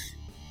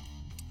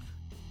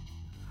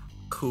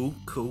 Cool.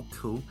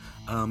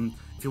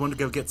 If you want to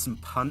go get some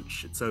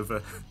punch, it's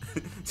over.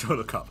 So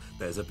look up.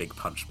 There's a big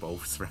punch bowl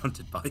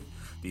surrounded by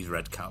these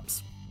red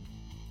cups.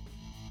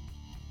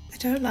 I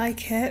don't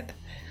like it.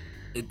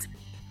 It's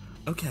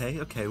okay.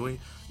 Well,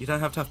 you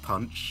don't have to have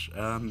punch.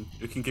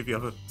 We can give you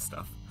other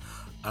stuff.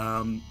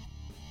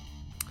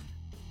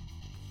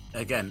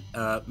 Again,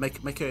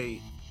 make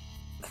a.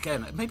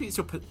 Again, maybe it's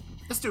your.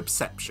 Let's do a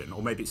perception,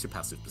 or maybe it's your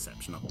passive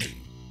perception. Up to you.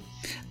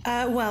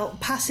 Well,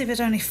 passive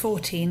is only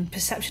 14.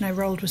 Perception I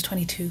rolled was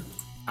 22.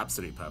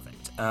 Absolutely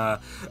perfect.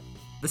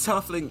 This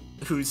halfling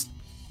who's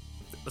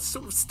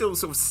still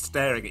sort of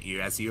staring at you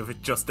as you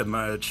have just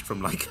emerged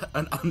from like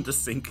an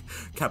undersink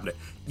cabinet.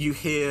 You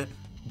hear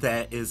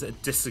there is a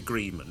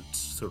disagreement,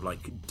 sort of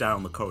like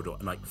down the corridor,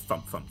 and like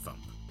thump.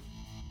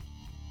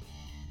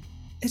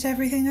 Is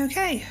everything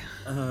okay?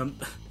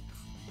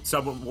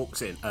 Someone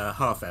walks in,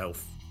 half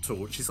elf,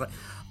 tall. She's like,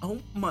 "Oh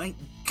my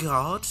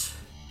god,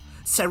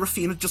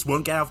 Seraphina just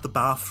won't get out of the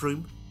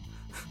bathroom."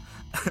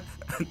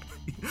 And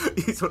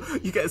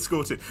you get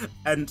escorted,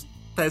 and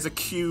there's a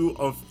queue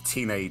of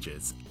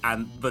teenagers,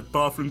 and the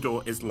bathroom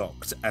door is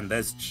locked, and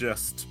there's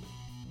just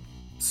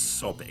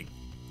sobbing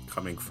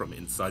coming from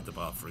inside the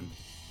bathroom.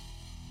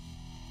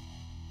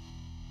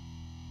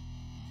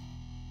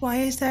 Why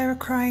is there a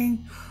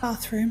crying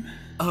bathroom?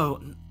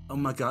 Oh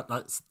my god,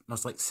 that's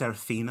like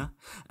Seraphina,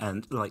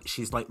 and like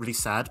she's like really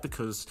sad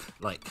because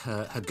like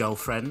her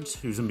girlfriend,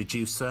 who's a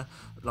Medusa,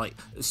 like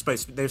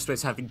they were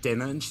supposed to having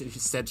dinner, and she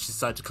said she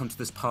decided to come to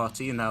this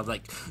party, and now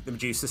like the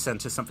Medusa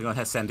sent her something on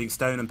her sending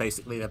stone, and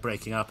basically they're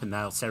breaking up, and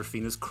now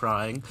Seraphina's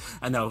crying,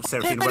 and now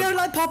Seraphina. I don't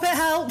like Puppet,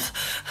 help!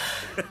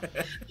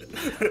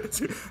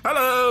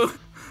 Hello.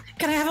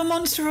 Can I have a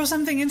monster or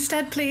something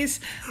instead, please?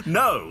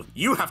 No,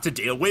 you have to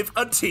deal with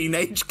a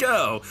teenage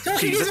girl.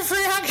 Talking is a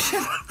free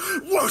action.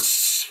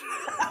 Whoosh!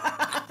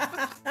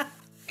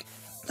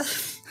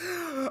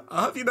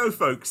 I'll have you know,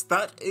 folks,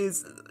 that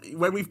is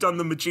when we've done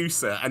the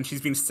Medusa and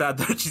she's been sad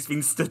that she's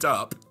been stood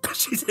up.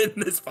 She's in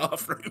this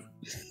bathroom.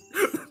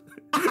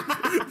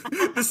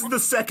 This is the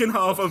second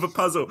half of a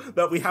puzzle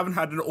that we haven't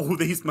had in all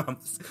these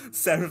months.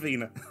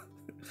 Seraphina.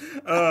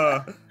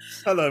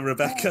 Hello,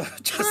 Rebecca.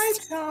 Hi,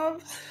 Tom.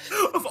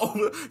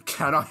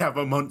 Can I have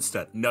a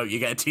monster? No, you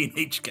get a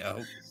teenage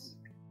girl.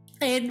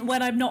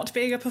 When I'm not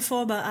being a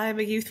performer, I'm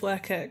a youth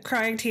worker.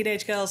 Crying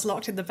teenage girls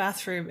locked in the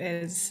bathroom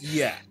is...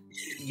 Yeah.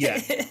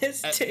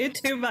 It's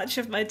too much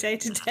of my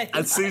day-to-day life.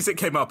 As soon as it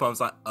came up, I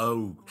was like,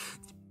 oh,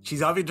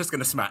 she's either just going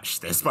to smash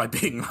this by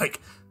being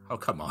like, oh,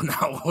 come on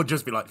now, or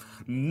just be like,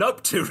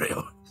 nope, too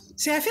real.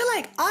 See, I feel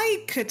like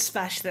I could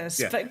smash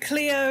this, but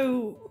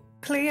Clio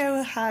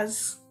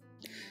has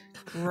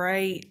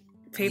great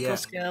people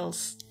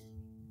skills.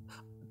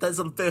 There's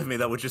a bit of me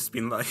that would just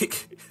been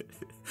like...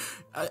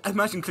 I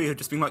imagine Clio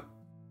just being like,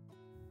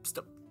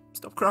 stop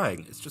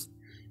crying. It's just...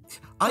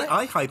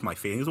 I hide my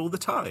feelings all the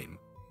time.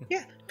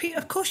 Yeah, Pete,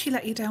 of course she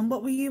let you down.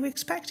 What were you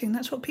expecting?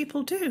 That's what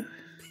people do.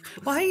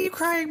 Why are you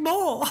crying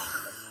more?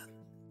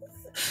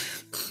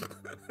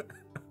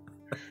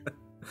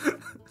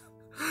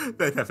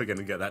 They're never going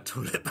to get that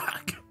toilet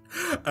back.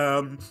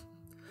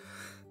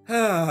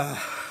 Wow.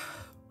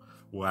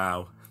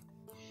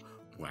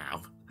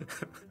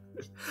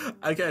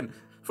 Again,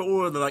 for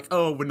all of the like,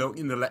 oh, we're not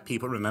going to let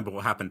people remember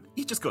what happened.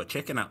 You just got a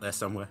chicken out there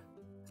somewhere.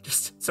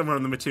 Just somewhere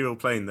on the material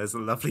plane, there's a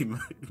lovely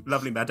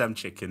Madame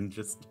Chicken.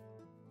 Just.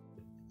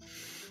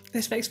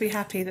 This makes me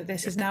happy that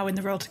this is now in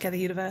the Roll Together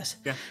universe.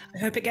 Yeah. I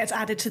hope it gets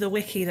added to the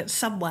wiki that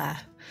somewhere.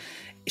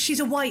 She's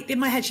a white, in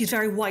my head, she's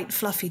very white,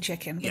 fluffy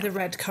chicken with a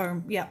red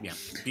comb. Yeah. Yeah.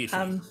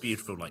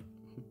 Beautiful, like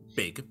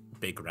big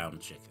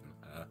round chicken.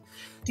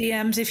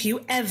 DMs, if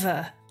you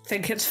ever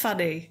think it's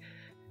funny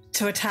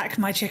to attack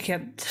my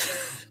chicken,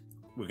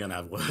 we're going to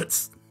have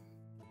words.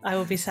 I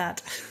will be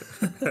sad.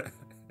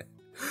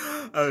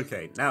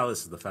 Okay, now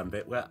this is the fun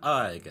bit where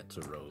I get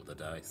to roll the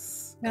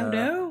dice.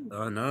 No.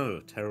 Oh no,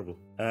 terrible.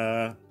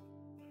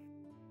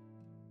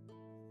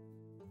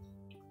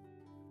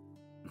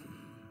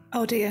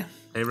 Oh dear.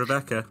 Hey,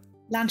 Rebecca.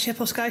 Landship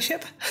or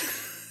skyship?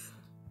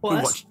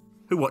 What?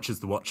 Who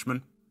watches The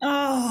Watchmen?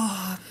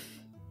 Oh.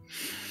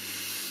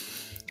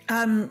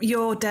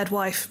 Your dead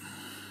wife.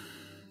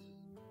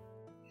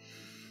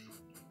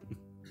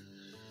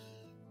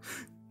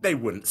 They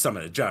wouldn't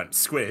summon a giant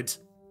squid.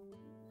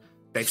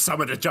 They've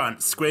summoned a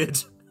giant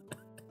squid.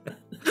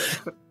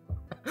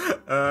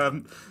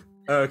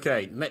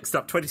 Okay, next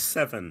up,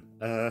 27.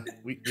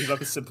 We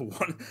love a simple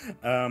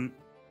one.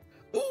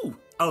 Ooh.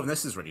 Oh,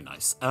 this is really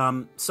nice.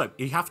 So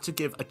you have to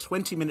give a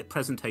 20-minute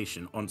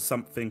presentation on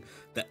something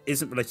that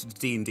isn't related to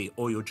D&D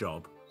or your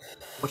job.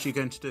 What are you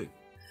going to do?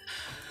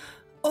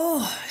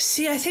 Oh,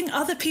 see, I think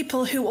other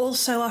people who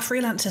also are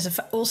freelancers have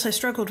also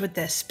struggled with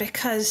this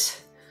because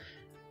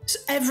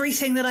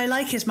everything that I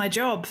like is my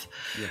job,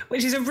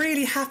 which is a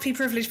really happy,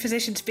 privileged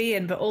position to be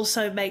in, but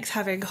also makes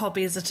having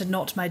hobbies that are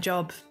not my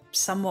job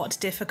somewhat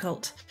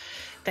difficult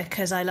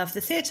because I love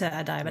the theatre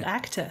and I'm an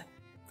actor,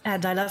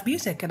 and I love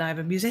music and I'm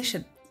a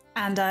musician,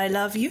 and I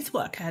love youth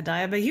work and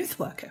I am a youth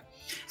worker,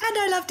 and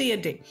I love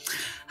D&D.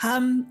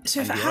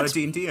 So if and you're a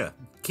D&D-er.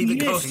 Keep it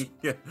going.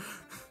 Yeah.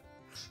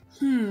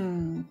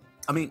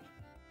 I mean,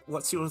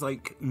 what's your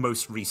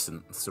most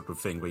recent sort of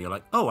thing where you're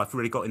like, oh, I've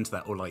really got into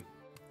that, or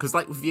because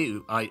with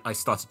you, I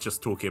started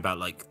just talking about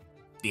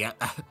the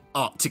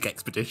Arctic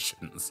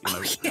expeditions. You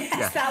know?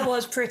 Yes, that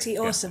was pretty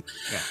awesome.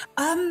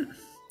 Yeah.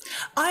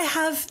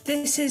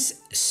 This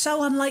is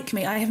so unlike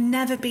me. I have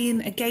never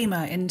been a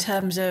gamer in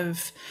terms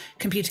of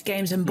computer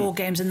games and board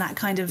games and that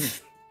kind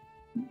of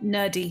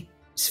nerdy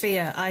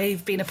sphere.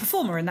 I've been a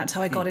performer, and that's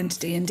how I got into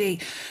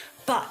D&D.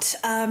 But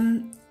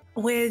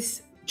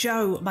with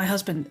Joe, my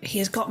husband, he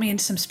has got me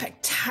into some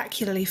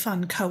spectacularly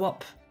fun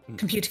co-op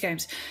computer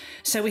games.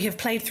 So we have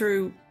played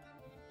through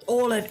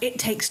all of It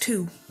Takes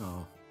Two,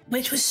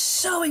 which was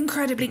so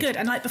incredibly good.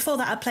 And before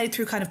that, I played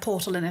through kind of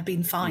Portal and have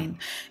been fine.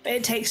 But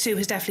It Takes Two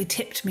has definitely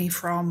tipped me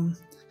from,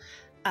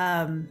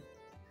 I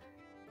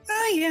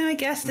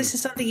guess this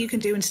is something you can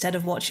do instead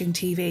of watching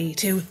TV,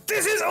 to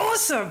this is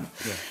awesome.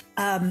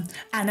 Yeah.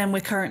 And then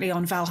we're currently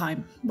on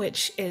Valheim,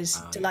 which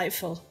is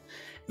delightful.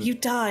 You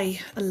die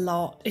a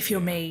lot if you're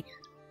me.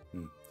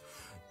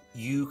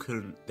 You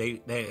can.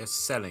 They're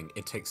selling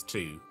It Takes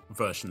Two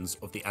versions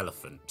of the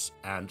elephant,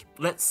 and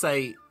let's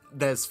say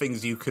there's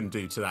things you can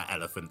do to that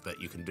elephant that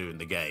you can do in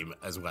the game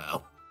as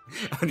well,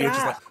 and you're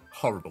just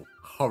horrible.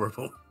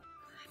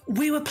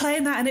 We were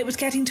playing that, and it was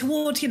getting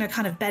towards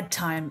kind of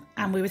bedtime,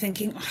 and we were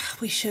thinking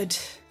we should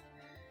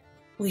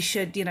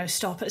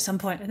stop at some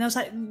point, and I was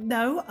like,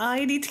 no,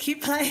 I need to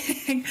keep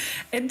playing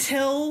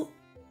until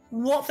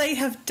what they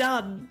have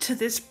done to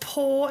this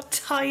poor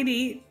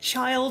tiny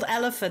child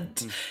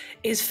elephant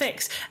is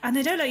fixed. And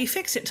they don't let you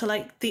fix it till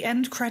the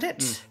end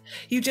credits.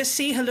 You just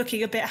see her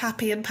looking a bit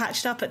happy and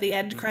patched up at the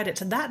end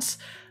credits, and that's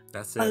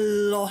a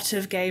lot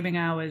of gaming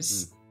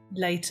hours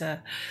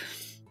later.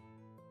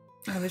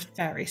 I was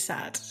very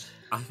sad.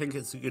 I think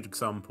it's a good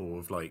example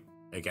of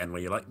again,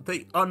 where you're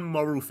the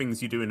unmoral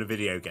things you do in a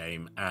video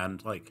game,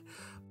 and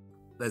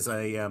there's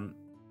a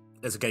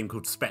game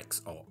called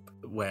Specs Op,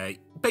 where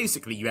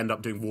basically you end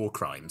up doing war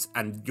crimes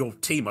and your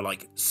team are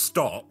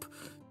stop,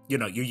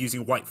 you're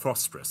using white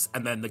phosphorus,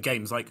 and then the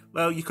game's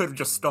well, you could have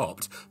just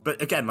stopped.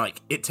 But again,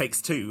 It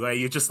Takes Two, where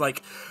you're just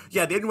the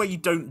only way you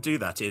don't do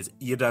that is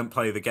you don't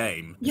play the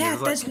game. Yeah,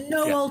 there's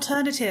no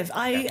alternative.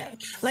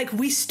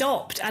 We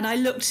stopped and I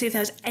looked to see if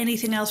there was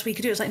anything else we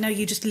could do. It's no,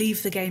 you just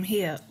leave the game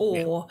here,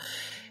 or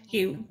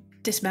you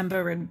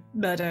dismember and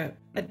murder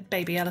a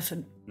baby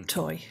elephant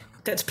toy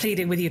that's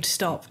pleading with you to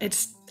stop. It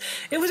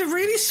was a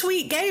really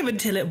sweet game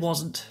until it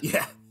wasn't.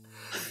 Yeah.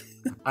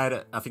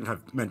 I think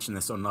I've mentioned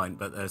this online,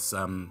 but there's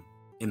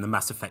in the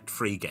Mass Effect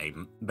 3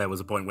 game, there was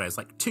a point where it's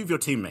two of your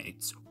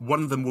teammates,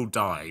 one of them will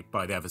die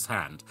by the other's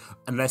hand,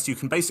 unless you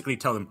can basically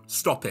tell them,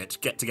 stop it,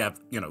 get together,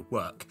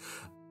 work.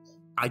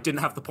 I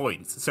didn't have the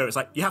points, so it's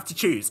you have to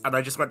choose, and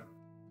I just went,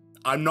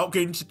 I'm not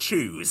going to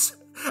choose,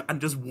 and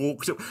just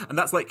walked up, and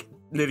that's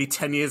nearly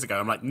 10 years ago.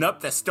 I'm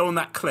nope, they're still on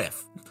that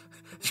cliff.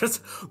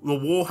 Just, the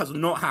war has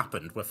not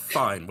happened. We're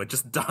fine. We're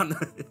just done.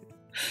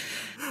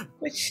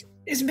 Which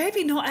is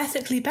maybe not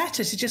ethically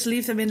better to just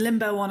leave them in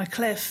limbo on a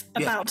cliff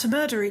about to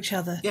murder each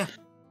other. Yeah.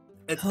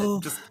 It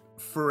just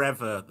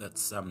forever.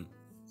 That's,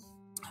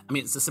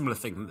 it's a similar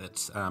thing that,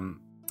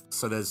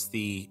 so there's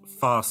the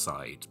Far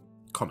Side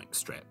comic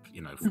strip,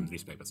 from the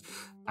newspapers.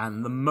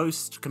 And the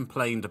most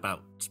complained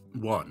about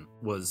one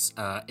was,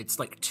 it's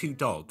two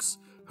dogs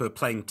who are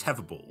playing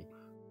tetherball,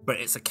 but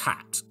it's a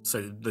cat,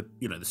 so the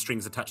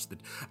strings attached to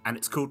and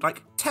it's called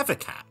Tether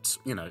Cat,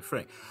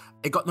 free.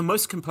 It got the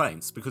most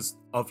complaints because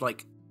of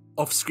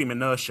off-screen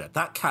inertia.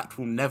 That cat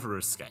will never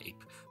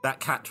escape. That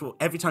cat will,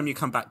 every time you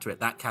come back to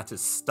it, that cat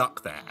is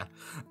stuck there,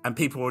 and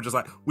people are just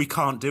we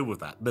can't deal with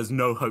that. There's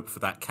no hope for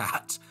that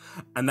cat,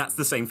 and that's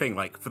the same thing.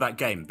 For that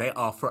game, they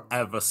are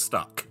forever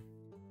stuck,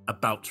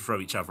 about to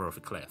throw each other off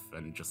a cliff,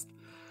 and just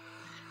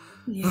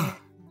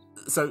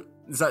So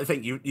I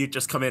think you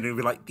just come in and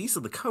be these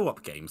are the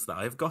co-op games that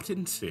I've got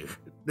into.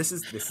 This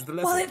is the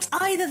level. Well, it's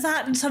either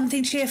that and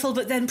something cheerful,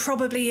 but then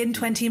probably in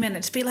 20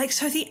 minutes be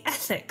so the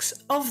ethics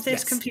of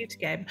this computer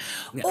game.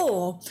 Yeah.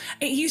 Or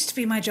it used to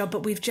be my job,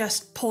 but we've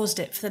just paused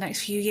it for the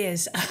next few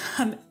years.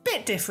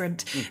 Bit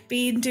different.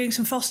 Been doing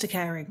some foster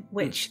caring,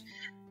 which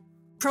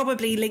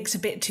probably links a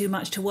bit too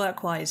much to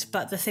work-wise,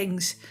 but the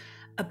things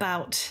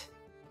about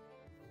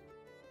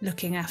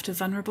looking after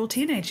vulnerable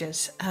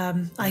teenagers.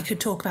 I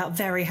could talk about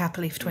very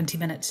happily for 20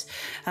 minutes.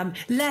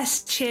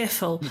 Less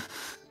cheerful,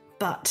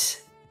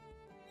 but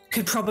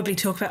could probably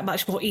talk about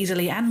much more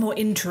easily and more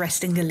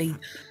interestingly.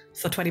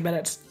 for 20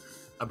 minutes.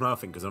 I'm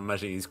laughing because I'm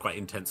imagining these quite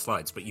intense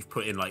slides, but you've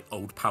put in like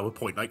old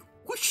PowerPoint, like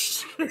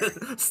whoosh,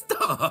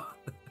 start.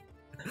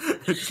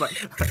 It's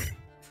like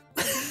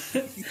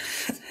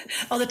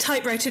Oh, the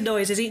typewriter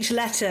noise as each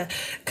letter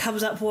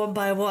comes up one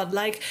by one,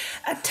 like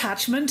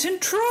attachment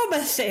and trauma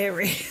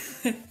theory.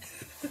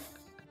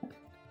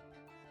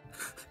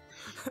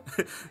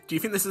 Do you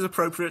think this is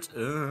appropriate?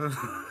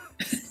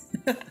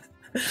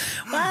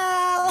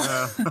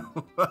 Well,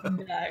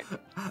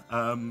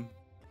 no.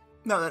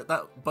 No,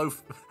 that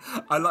both.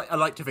 I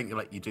like to think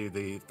like you do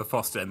the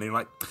Foster, and then you're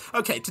like,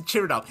 okay, to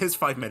cheer it up, here's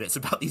 5 minutes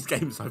about these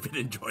games I've been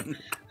enjoying.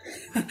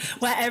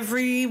 Where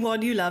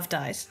everyone you love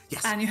dies.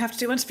 Yes. And you have to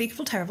do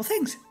unspeakable, terrible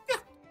things. Yeah.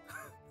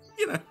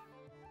 You know.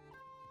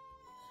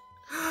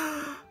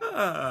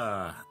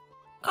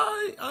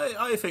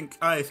 I think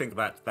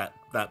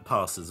that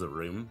passes a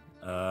room.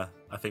 I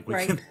think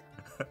we can.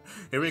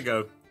 Here we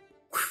go.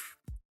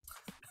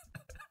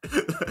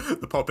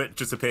 The puppet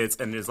just appears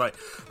and is like,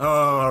 oh,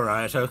 all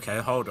right, okay,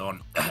 hold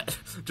on.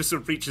 Just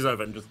sort of reaches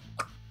over and just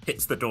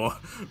hits the door.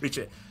 Reach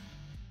it.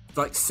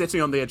 Like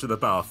sitting on the edge of the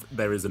bath,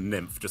 there is a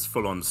nymph just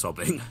full on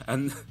sobbing,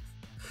 and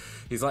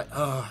he's like,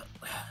 oh,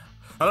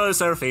 hello,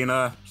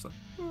 Seraphina.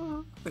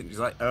 She's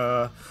like,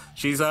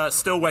 she's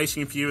still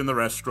waiting for you in the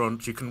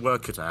restaurant. You can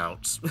work it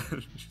out.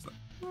 She's like,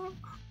 oh,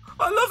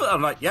 I love it.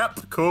 I'm like, yep,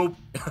 cool.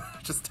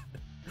 Just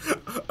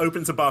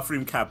opens a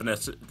bathroom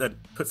cabinet, then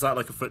puts out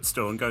like a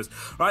footstool and goes,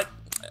 right,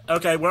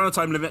 okay, we're on a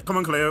time limit. Come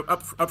on, Clio,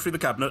 up through the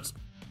cabinet.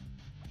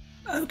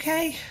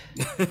 Okay.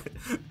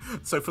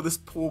 So for this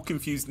poor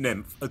confused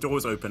nymph, a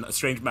door's open, a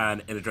strange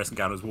man in a dressing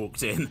gown has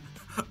walked in,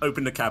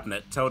 opened the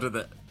cabinet, told her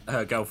that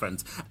her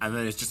girlfriend, and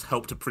then has just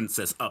helped a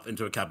princess up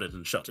into a cabinet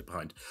and shut it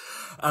behind.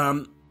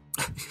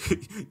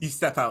 You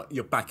step out,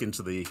 you're back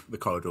into the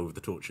corridor with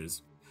the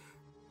torches.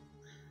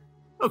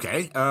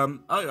 Okay,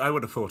 I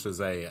would have thought as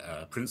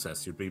a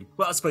princess you'd be...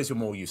 Well, I suppose you're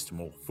more used to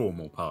more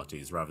formal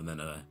parties rather than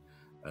a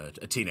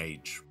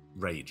teenage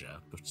rager,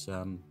 but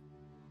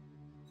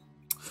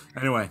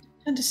anyway.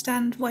 I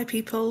understand why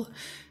people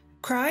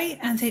cry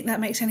and think that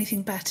makes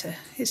anything better.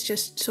 It's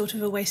just sort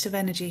of a waste of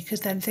energy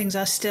because then things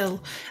are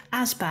still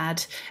as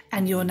bad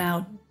and you're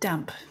now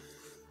damp.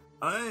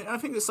 I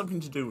think it's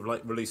something to do with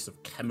like release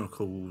of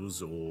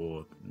chemicals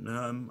or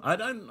I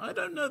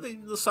don't know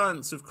the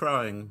science of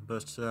crying,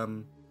 but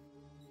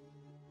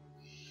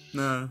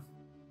no.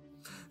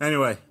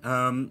 Anyway,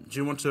 do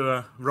you want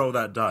to roll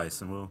that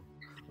dice and we'll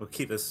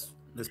keep this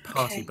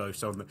party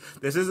boat on.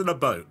 This isn't a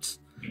boat.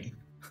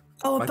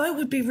 Oh, a boat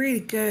would be really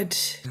good.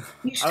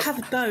 You should have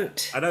a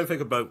boat. I don't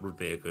think a boat would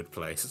be a good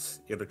place.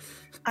 You know.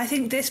 I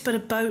think this, but a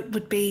boat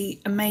would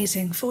be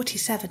amazing.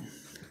 47.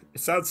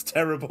 It sounds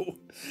terrible.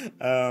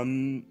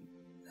 It's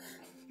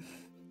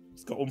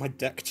got all my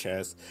deck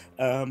chairs.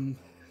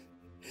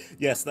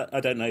 Yes, I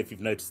don't know if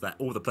you've noticed that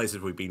all the places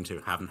we've been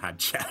to haven't had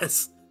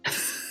chairs.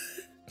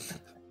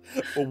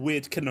 Or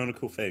weird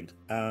canonical thing.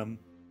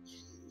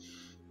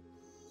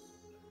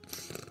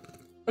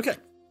 Okay.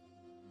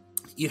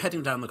 You're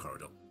heading down the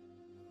corridor.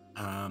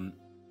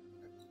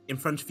 In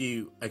front of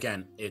you,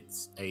 again,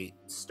 it's a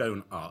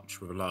stone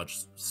arch with a large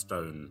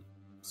stone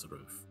sort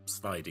of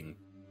sliding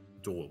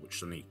door which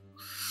suddenly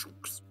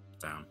shooks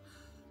down.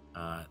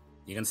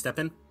 You going to step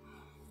in?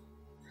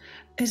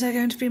 Is there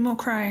going to be more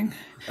crying?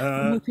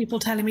 More people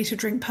telling me to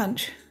drink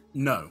punch?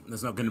 No,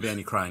 there's not going to be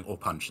any crying or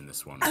punch in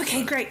this one.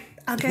 Okay, great.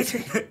 I'll go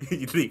through.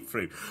 You leap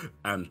through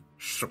and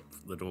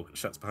the door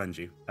shuts behind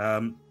you.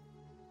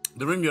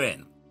 The room you're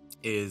in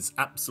is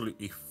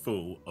absolutely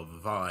full of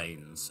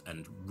vines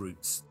and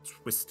roots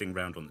twisting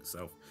round on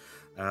itself.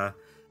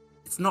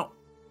 It's not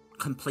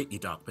completely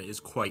dark, but it is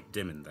quite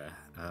dim in there.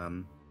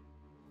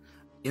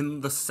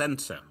 In the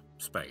centre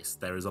space,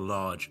 there is a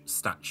large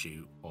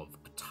statue of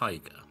a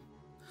tiger.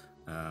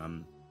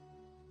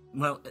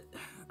 Well,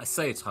 I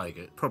say a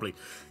tiger, probably...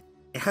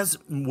 It has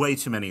way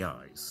too many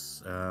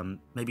eyes.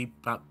 Maybe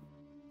about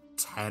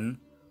 10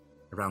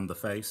 around the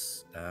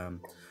face.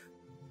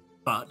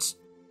 But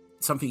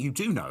something you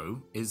do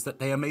know is that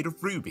they are made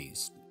of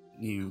rubies.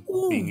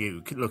 Being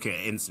you, could look at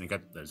it instantly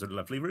and go, those are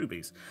lovely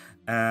rubies.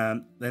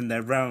 Then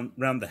they're round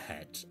the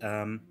head.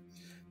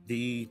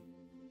 The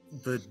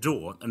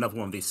door, another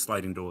one of these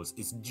sliding doors,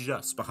 is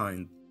just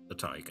behind the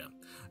tiger.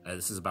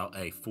 This is about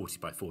a 40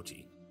 by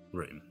 40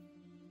 room.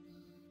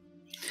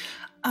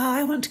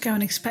 I want to go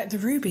and inspect the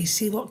rubies,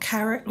 see what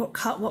carat, what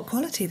cut, what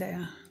quality they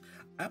are.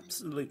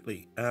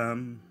 Absolutely.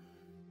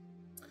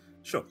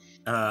 Sure.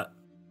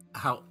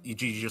 How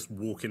did you just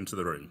walk into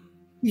the room?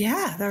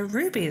 Yeah, they're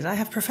rubies. I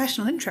have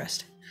professional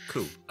interest.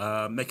 Cool.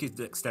 Make a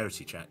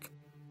dexterity check.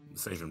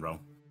 Save and roll.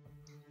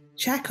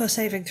 Check or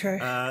saving throw?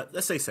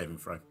 Let's say save and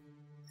throw.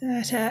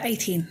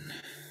 18.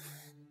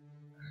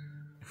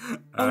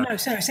 Oh no,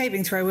 sorry,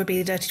 saving throw would be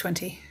a dirty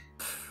 20.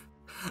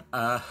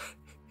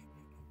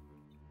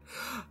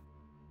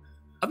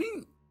 I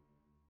mean,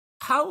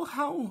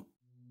 how...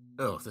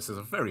 Oh, this is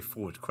a very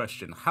forward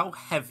question. How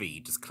heavy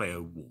does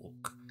Clio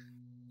walk?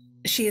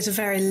 She is a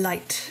very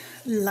light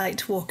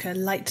walker,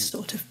 light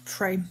sort of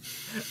frame.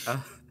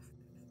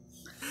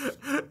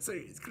 So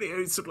it's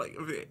Clio sort of like,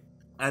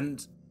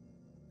 and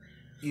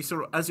you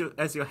sort of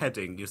as you're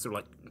heading, you're sort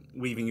of like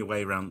weaving your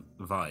way around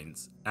the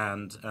vines,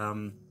 and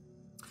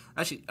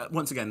actually,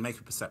 once again, make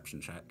a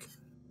perception check.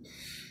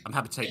 I'm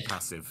happy to take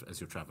passive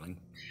as you're traveling.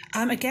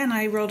 Again,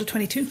 I rolled a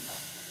 22.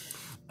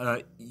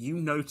 You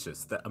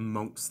notice that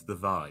amongst the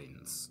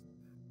vines,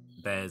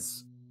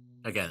 there's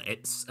again,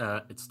 it's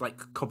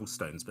like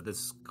cobblestones, but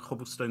there's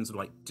cobblestones of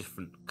like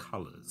different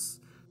colours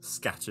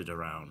scattered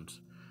around,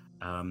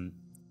 and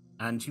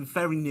you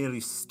very nearly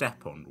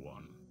step on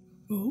one.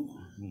 Ooh.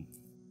 Mm-hmm.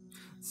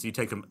 So you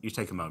take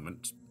a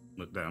moment,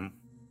 look down.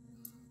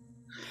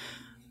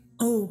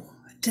 Oh,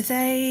 do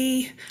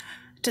the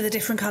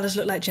different colours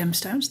look like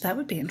gemstones? That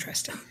would be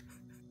interesting.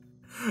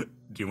 Do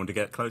you want to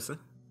get closer?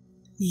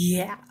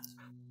 Yeah.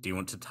 Do you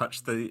want to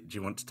touch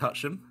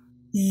them?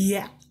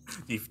 Yeah.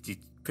 Do you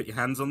put your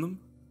hands on them?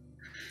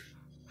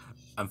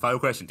 And final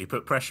question, do you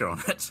put pressure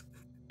on it?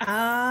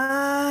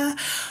 I'm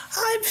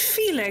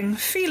feeling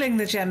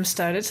the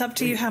gemstone. It's up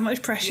to you how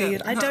much pressure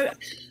I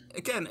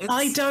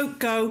don't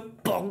go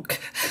bonk.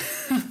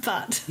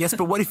 But yes,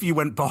 but what if you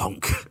went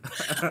bonk?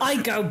 I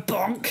go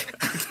bonk.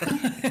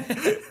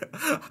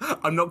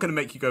 I'm not going to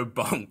make you go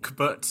bonk,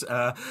 but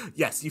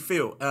yes, you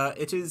feel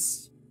it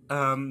is.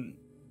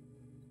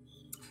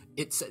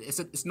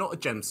 It's not a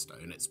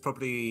gemstone. It's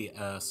probably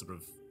sort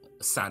of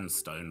a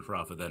sandstone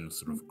rather than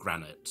sort of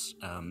granite.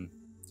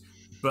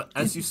 But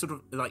as you sort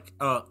of like,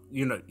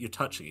 you're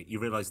touching it, you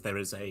realise there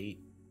is a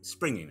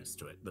springiness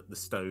to it, that the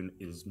stone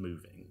is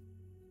moving.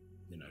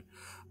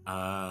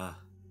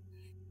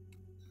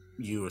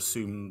 You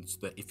assumed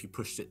that if you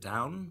pushed it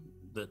down,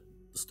 that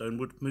the stone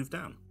would move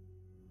down.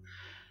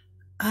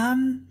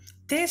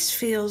 This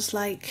feels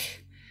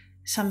like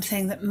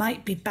something that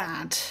might be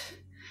bad.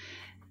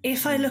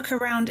 If I look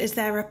around, is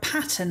there a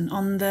pattern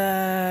on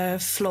the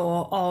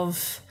floor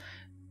of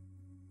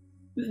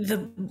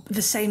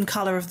the same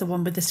colour of the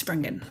one with the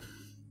spring in?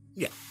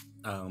 Yeah.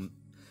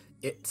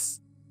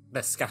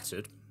 They're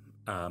scattered,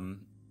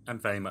 and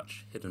very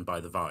much hidden by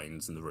the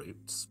vines and the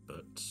roots,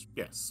 but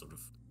yes, sort of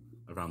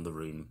around the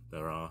room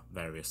there are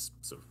various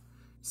sort of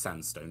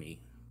sandstony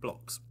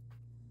blocks.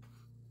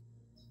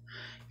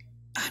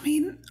 I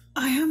mean,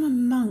 I am a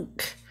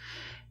monk.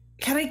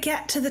 Can I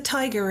get to the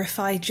tiger if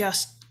I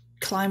just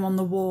climb on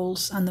the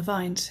walls and the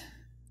vines?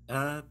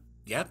 Yeah,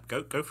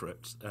 go for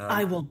it.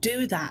 I will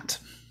do that.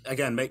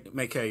 Again,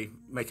 make a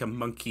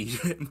monkey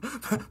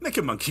make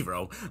a monkey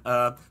roll.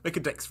 Make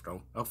a dex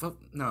roll. Oh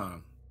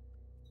no.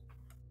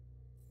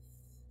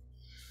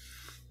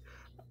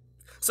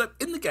 So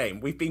in the game,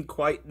 we've been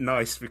quite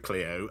nice with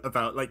Clio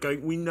about like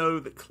going. We know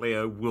that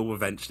Clio will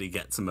eventually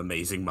get some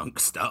amazing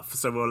monk stuff,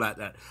 so we'll let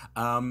that.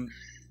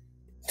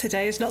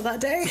 Today is not that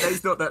day.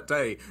 Today's not that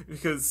day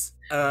because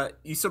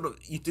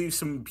you do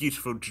some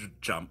beautiful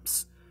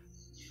jumps,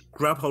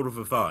 grab hold of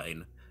a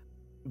vine,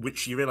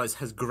 which you realise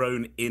has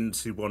grown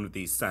into one of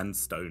these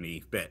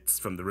sandstony bits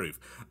from the roof,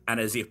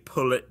 and as you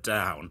pull it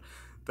down,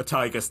 the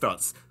tiger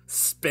starts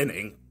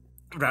spinning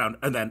around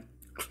and then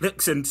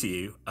clicks into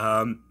you.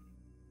 I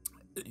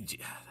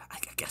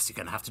guess you're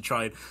going to have to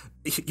try.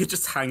 You're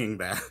just hanging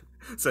there.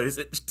 So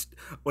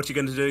what are you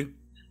going to do?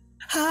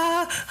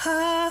 Can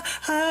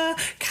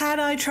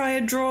I try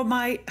and draw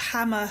my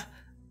hammer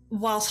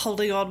whilst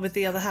holding on with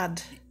the other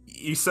hand?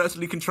 You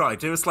certainly can try.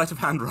 Do a sleight of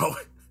hand roll.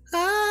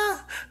 I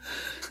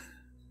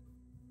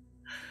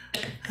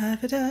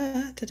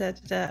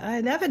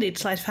never need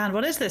sleight of hand.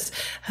 What is this?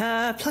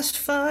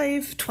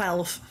 +5,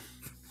 12.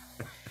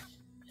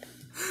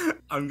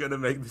 I'm going to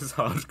make this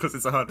hard because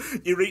it's hard.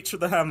 You reach for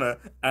the hammer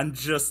and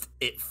just,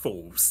 it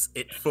falls.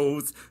 It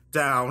falls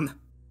down.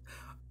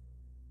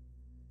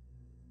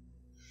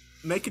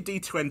 Make a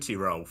d20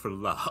 roll for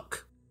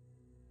luck.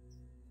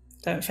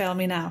 Don't fail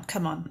me now.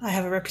 Come on. I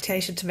have a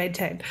reputation to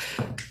maintain.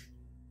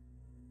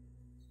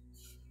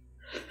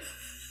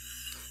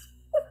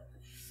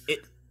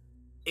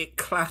 It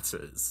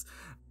clatters,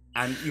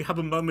 and you have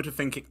a moment of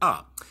thinking,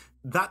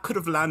 that could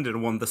have landed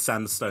on one of the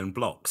sandstone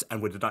blocks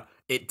and would have died.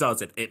 It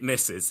doesn't. It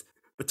misses.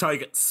 The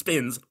tiger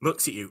spins,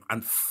 looks at you,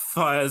 and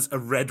fires a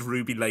red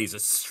ruby laser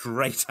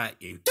straight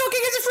at you.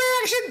 Talking is a free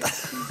action!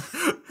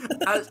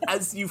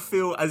 as you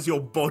feel as your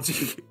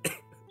body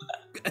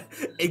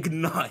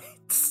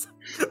ignites.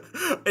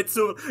 It's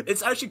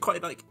actually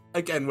quite like,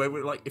 again, where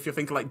we're like, if you're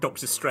thinking like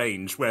Doctor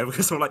Strange, where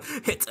we're sort of like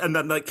hit and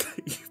then like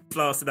you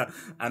blast it out,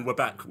 and we're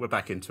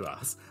back into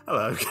us.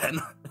 Hello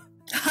again.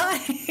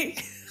 Hi.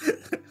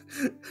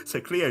 So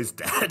Cleo's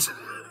dead.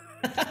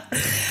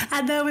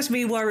 And there was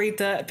me worried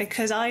that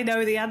because I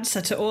know the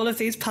answer to all of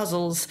these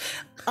puzzles,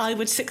 I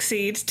would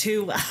succeed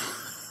too well.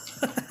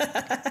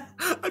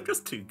 I'm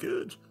just too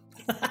good.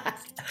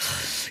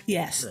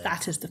 Yes,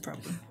 that is the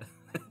problem.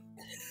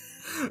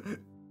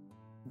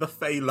 The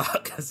Fey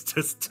luck has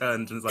just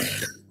turned and is like,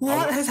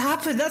 what has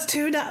happened? That's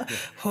 2 now. Yeah.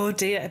 Oh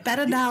dear,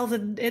 better now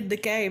than in the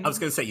game. I was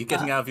going to say, you're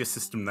getting out of your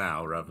system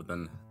now rather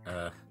than...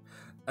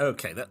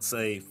 Okay, that's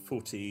a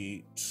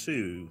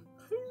 42.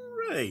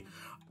 Hooray!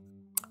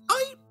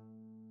 I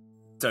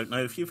don't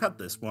know if you've had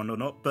this one or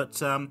not,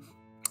 but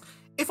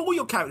If all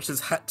your characters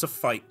had to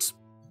fight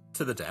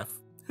to the death,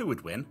 who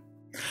would win?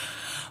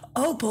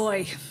 Oh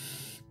boy.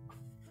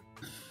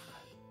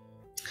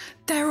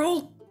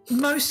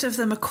 Most of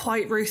them are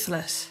quite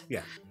ruthless.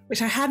 Yeah.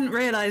 Which I hadn't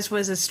realised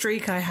was a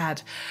streak I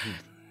had.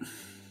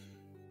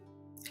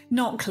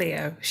 Not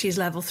Clio. She's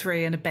level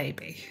 3 and a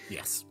baby.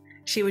 Yes.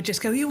 She would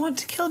just go, you want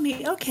to kill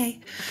me? Okay.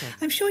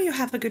 I'm sure you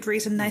have a good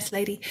reason, nice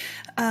lady.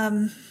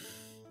 And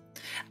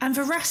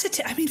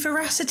Veracity,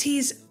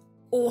 Veracity's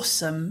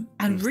awesome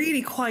and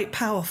really quite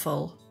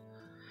powerful.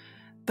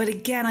 But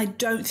again, I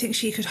don't think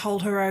she could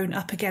hold her own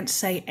up against,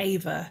 say,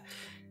 Ava,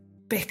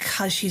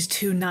 because she's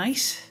too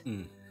nice.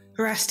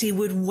 Veracity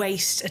would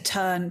waste a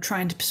turn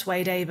trying to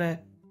persuade Ava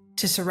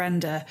to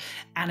surrender,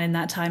 and in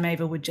that time,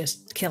 Ava would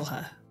just kill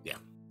her. Yeah.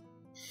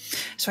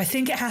 So I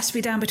think it has to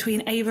be down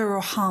between Ava or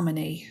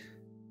Harmony.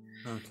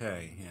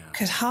 Okay, yeah.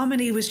 Because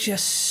Harmony was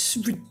just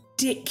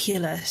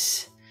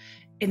ridiculous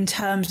in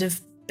terms of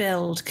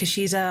build, because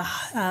she's a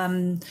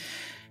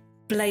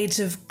Blades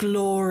of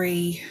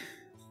Glory.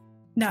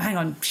 No, hang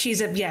on. She's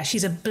a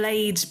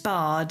Blades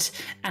Bard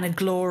and a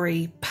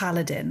Glory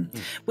Paladin,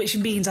 which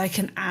means I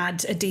can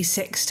add a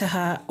d6 to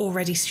her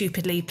already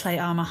stupidly play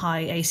armor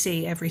high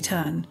AC every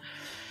turn.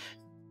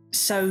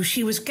 So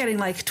she was getting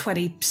like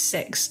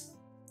 26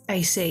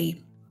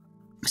 AC.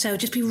 So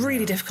it'd just be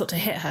really difficult to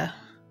hit her.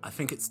 I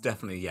think it's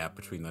definitely,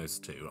 between those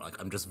two.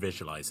 Like, I'm just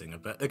visualizing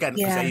it. But again,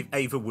 because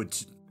Ava would...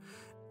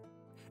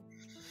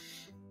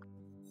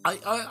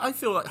 I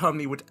feel like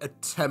Harmony would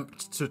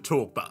attempt to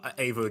talk, but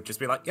Ava would just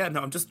be like,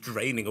 I'm just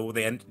draining all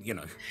the end,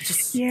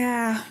 just...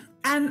 Yeah,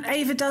 and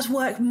Ava does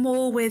work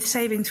more with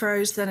saving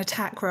throws than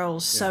attack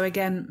rolls, so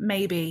again,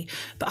 maybe.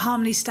 But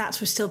Harmony's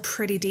stats were still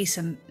pretty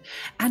decent.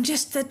 And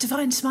just the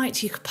Divine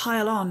Smite you could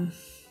pile on.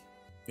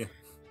 Yeah.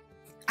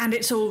 And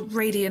it's all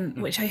radiant,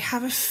 which I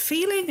have a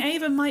feeling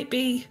Ava might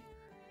be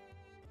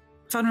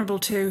vulnerable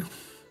to.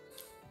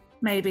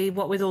 Maybe,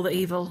 what with all the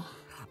evil.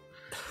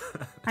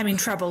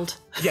 Troubled.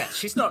 Yeah,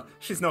 she's not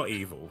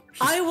evil.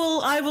 I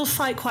will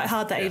fight quite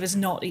hard that Ava's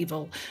not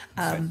evil.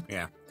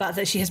 Yeah. But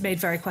that she has made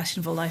very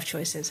questionable life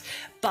choices.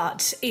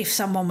 But if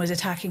someone was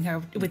attacking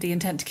her with the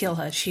intent to kill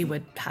her, she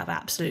would have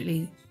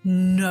absolutely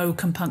no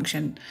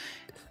compunction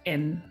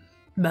in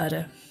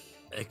murder.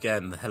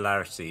 Again, the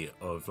hilarity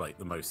of like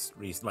the most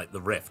recent, like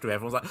the rift, where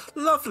everyone's like,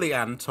 "Lovely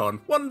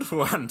Anton,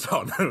 wonderful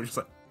Anton," and I'm just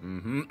like,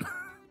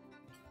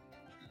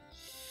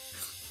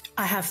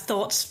 I have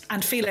thoughts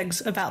and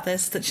feelings about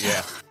this that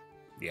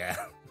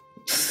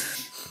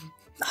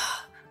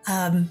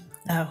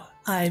no,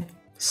 I'm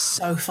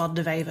so fond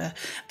of Ava,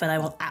 but I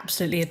will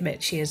absolutely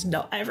admit she is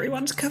not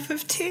everyone's cup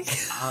of tea.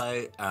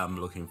 I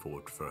am looking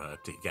forward for her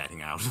to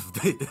getting out of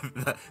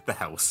the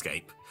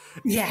hellscape.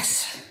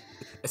 Yes.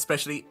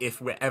 Especially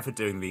if we're ever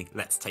doing the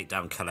let's take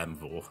down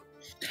Kalemvor.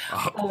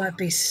 Oh, I'd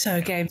be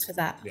so game for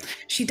that. Yeah.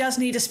 She does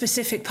need a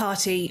specific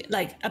party,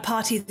 like a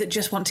party that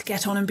just want to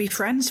get on and be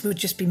friends. It would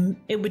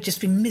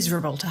just be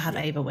miserable to have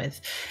Ava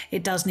with.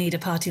 It does need a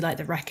party like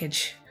the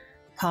Wreckage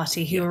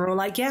party who are all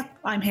like,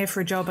 I'm here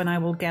for a job and I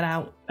will get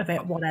out of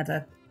it,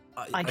 whatever.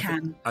 I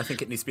can. I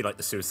think it needs to be like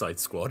the Suicide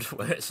Squad,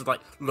 where it's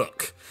like,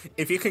 look,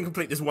 if you can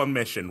complete this one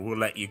mission, we'll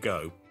let you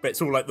go. But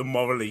it's all like the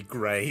morally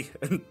grey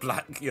and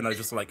black,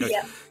 just like,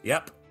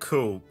 yep,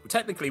 cool.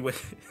 Technically, we're...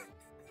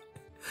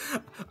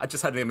 I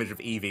just had an image of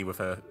Evie with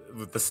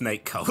the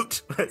snake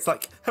cult. It's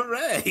like,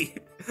 hooray!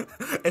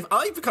 If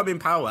I become in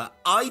power,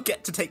 I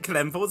get to take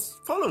Kalemvor's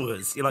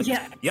followers. You're like,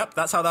 yep,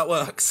 that's how that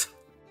works.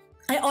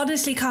 I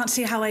honestly can't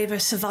see how Ava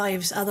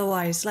survives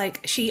otherwise.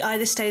 Like, she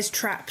either stays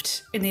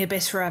trapped in the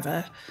abyss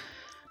forever,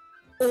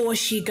 or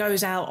she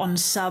goes out on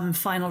some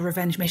final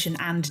revenge mission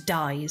and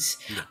dies.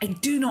 Yeah. I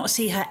do not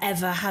see her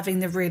ever having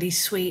the really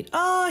sweet,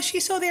 she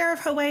saw the error of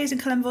her ways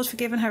and Kalemvor's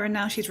forgiven her and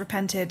now she's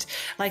repented.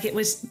 Like, it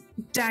was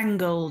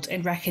dangled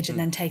in Wreckage and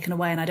then taken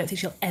away, and I don't think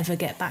she'll ever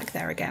get back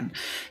there again.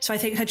 So I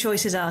think her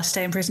choices are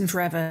stay in prison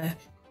forever,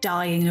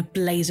 die in a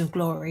blaze of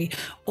glory,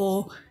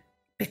 or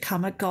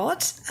become a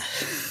god.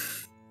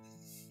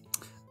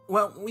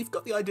 Well, we've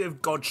got the idea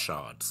of god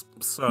shards,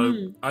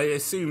 so I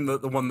assume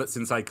that the one that's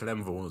inside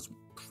Kalemvor is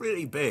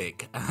pretty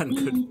big and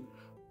could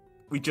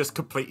we just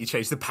completely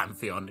change the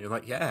pantheon? You're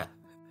like,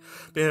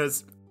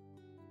 because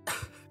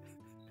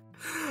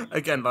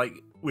again, like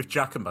with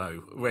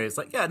Giacomo, where it's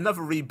like,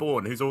 another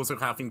reborn who's also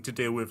having to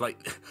deal with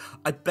like,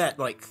 I bet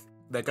like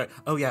they're going,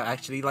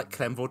 actually, like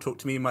Kalemvor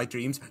talked to me in my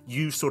dreams.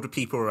 You sort of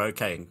people are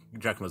okay, and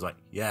Giacomo's like,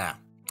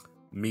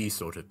 me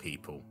sort of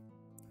people.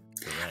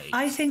 Great.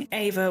 I think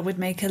Ava would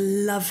make a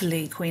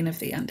lovely Queen of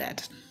the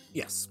Undead.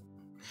 Yes.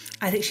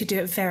 I think she'd do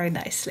it very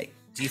nicely.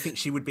 Do you think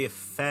she would be a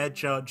fair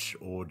judge,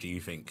 or do you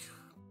think...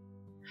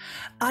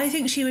 I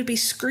think she would be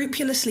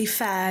scrupulously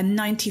fair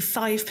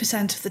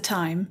 95% of the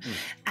time,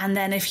 and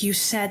then if you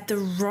said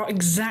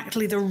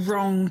exactly the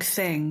wrong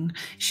thing,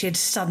 she'd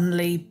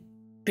suddenly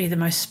be the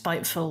most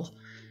spiteful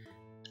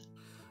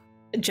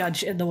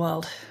judge in the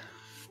world.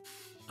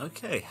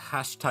 Okay,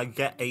 hashtag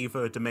get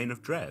Ava a Domain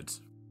of Dread.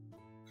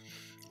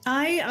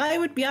 I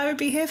would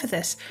be here for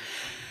this.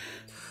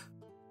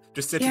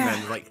 Just sitting there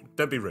and like,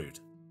 don't be rude.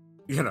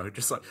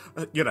 Just like,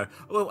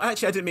 well,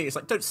 actually, I didn't mean it. It's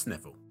like, don't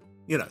snivel.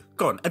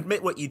 Go on,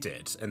 admit what you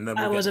did. And then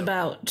I was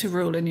about to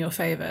rule in your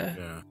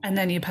favour, and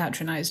then you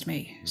patronised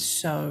me.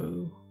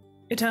 So,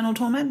 eternal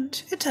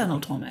torment? Eternal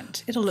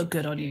torment. It'll look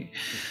good on you.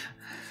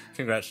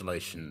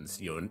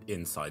 Congratulations, your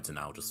insides are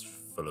now just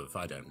full of,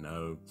 I don't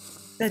know.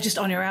 They're just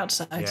on your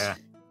outside. Yeah.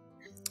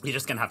 You're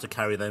just going to have to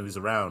carry those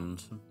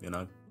around,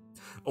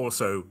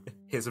 Also,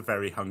 here's a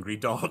very hungry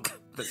dog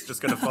that's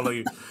just going to follow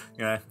you.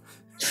 Yeah.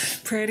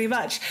 Pretty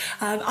much.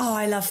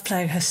 I love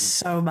playing her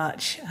so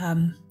much.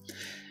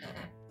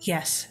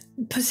 Yes,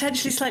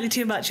 potentially slightly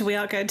too much, and we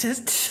are going to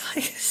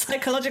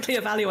psychologically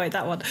evaluate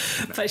that one.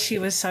 But she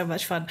was so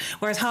much fun.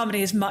 Whereas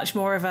Harmony is much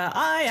more of a,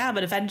 I am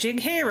an avenging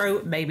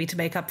hero, maybe to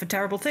make up for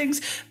terrible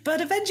things, but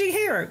avenging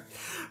hero.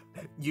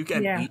 You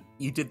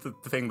did the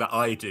thing that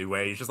I do,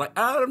 where you're just like,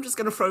 I'm just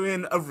going to throw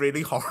in a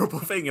really horrible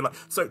thing. You're like,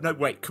 so, no,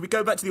 wait, can we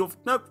go back to the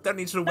orphanage? No, don't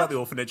need to talk about the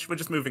orphanage. We're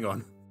just moving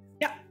on.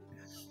 Yeah.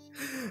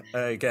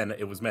 Again,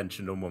 it was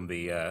mentioned on one of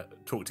the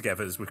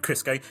talk-togethers with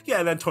Chris going, yeah,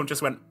 and then Tom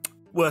just went,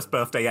 worst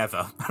birthday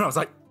ever. And I was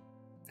like,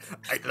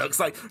 it looks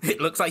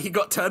like he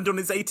got turned on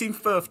his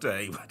 18th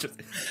birthday. Just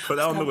put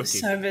that on the wiki.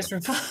 So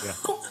miserable. Yeah.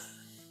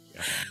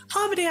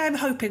 Harmony, I'm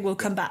hoping, will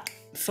come back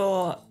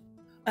for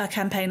a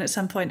campaign at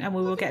some point, and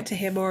we will get to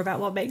hear more about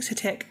what makes her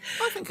tick.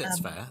 I think that's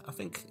fair. I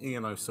think,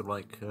 sort of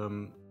like,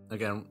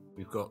 again,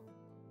 we've got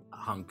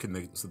Hunk and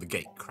the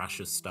gate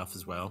crasher stuff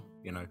as well.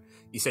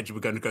 You said you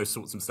were going to go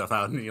sort some stuff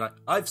out, and you're like,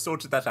 I've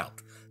sorted that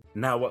out.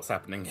 Now what's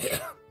happening here?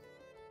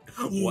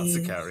 What's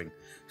occurring?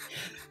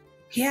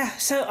 Yeah,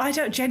 so I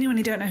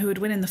genuinely don't know who would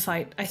win in the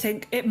fight. I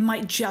think it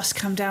might just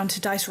come down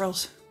to dice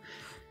rolls.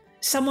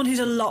 Someone who's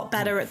a lot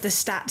better at the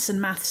stats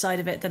and math side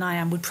of it than I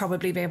am would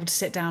probably be able to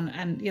sit down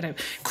and,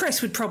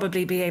 Chris would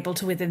probably be able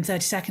to, within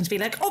 30 seconds, be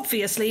like,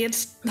 obviously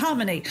it's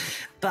Harmony.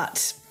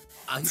 But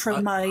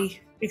from my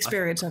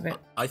experience of it.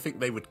 I think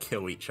they would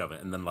kill each other,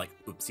 and then, like,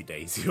 Oopsie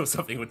Daisy or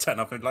something would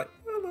turn up and be like,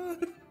 hello.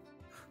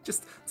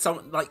 Just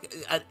someone, like,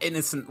 an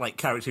innocent, like,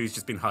 character who's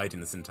just been hiding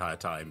this entire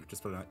time.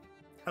 Just be like,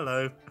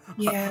 hello.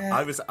 Yeah.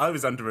 I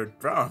was under a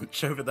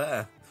branch over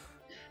there.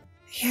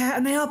 Yeah,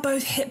 and they are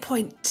both hit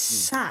point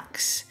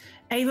sacks.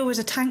 Ava was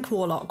a tank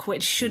warlock,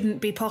 which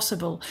shouldn't be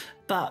possible,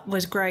 but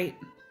was great.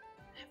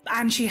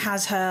 And she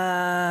has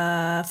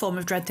her form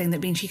of dread thing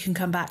that means she can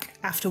come back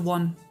after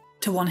one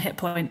hit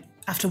point,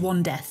 after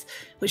one death,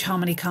 which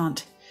Harmony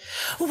can't.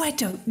 Oh, I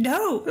don't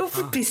know. It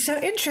would be so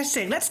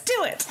interesting. Let's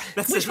do it.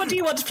 Which one do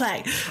you want to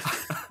play?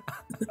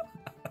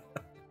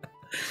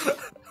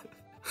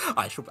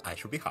 I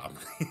shall be Harmony.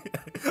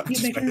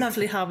 You make a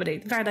lovely Harmony.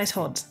 Very nice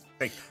horns.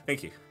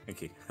 Thank you.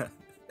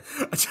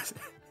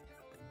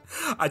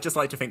 I just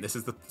like to think this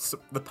is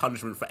the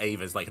punishment for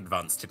Ava's, like,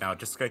 advanced to now.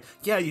 Just go,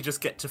 yeah, you just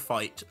get to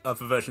fight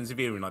other versions of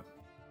you. And like,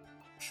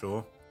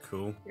 sure,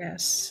 cool.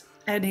 Yes.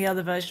 Any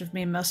other version of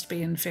me must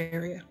be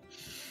inferior.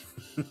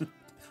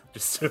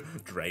 Just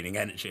draining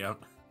energy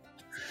out.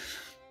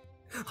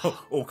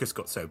 Orcus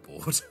got so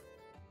bored.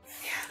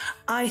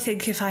 I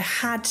think if I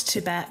had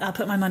to bet, I'll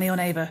put my money on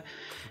Ava.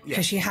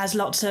 Because she has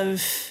lots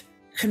of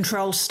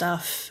control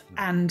stuff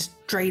and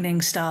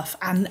draining stuff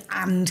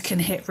and can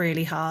hit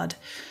really hard.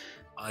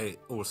 I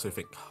also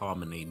think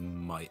Harmony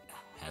might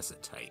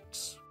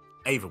hesitate.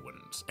 Ava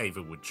wouldn't.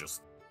 Ava would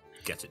just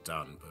get it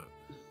done, but...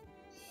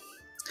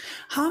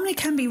 Harmony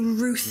can be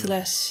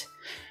ruthless.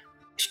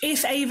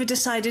 If Ava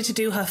decided to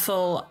do her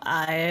full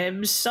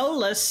I'm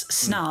soulless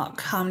snark,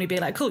 Harmony would be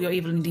like, cool, you're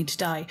evil and you need to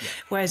die. Yeah.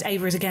 Whereas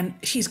Ava is, again,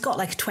 she's got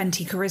like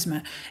 20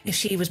 charisma. If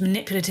she was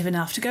manipulative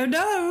enough to go,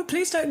 no,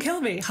 please don't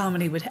kill me,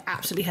 Harmony would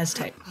absolutely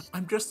hesitate.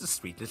 I'm just a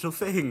sweet little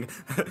thing.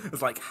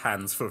 It's like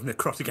hands full of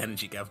necrotic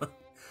energy going.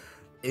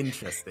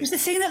 Interesting. The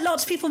thing that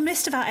lots of people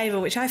missed about Ava,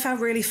 which I found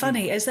really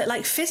funny, is that,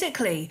 like,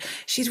 physically,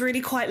 she's really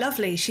quite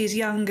lovely. She's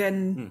young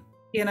and,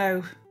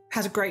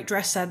 has a great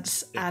dress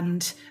sense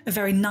and a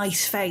very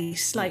nice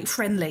face, like,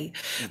 friendly.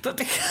 But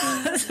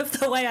because of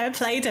the way I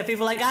played her,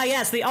 people were like,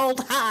 yes, the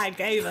old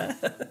hag,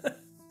 Ava.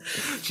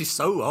 She's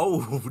so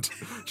old.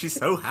 She's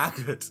so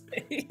haggard.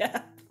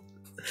 Yeah.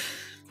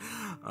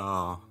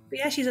 Oh. But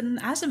yeah, she's an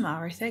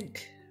Azamar, I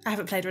think. I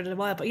haven't played her in a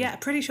while, but yeah,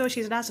 pretty sure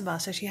she's an Azamar,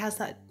 so she has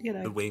that,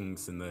 The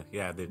wings and the,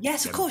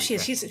 yes, of course she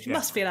is. She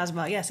must be an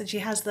Azamar, yes, and she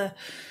has the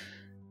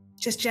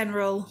just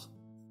general,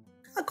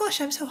 oh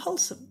gosh, I'm so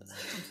wholesome.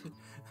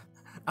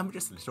 I'm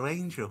just a little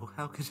angel.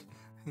 How could...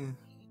 Yeah.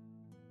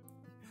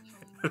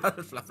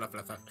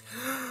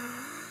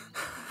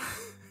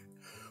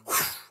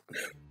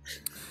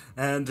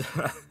 And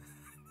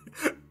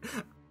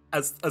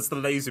as the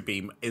laser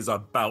beam is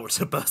about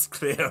to burst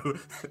Clio,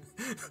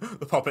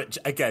 the puppet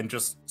again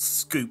just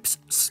scoops,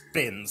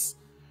 spins,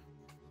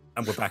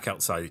 and we're back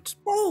outside.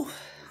 Oh,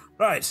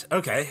 right.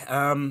 Okay.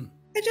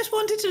 I just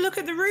wanted to look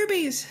at the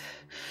rubies.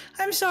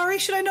 I'm sorry.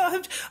 Should I not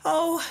have?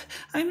 Oh,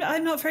 I'm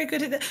not very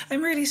good at that.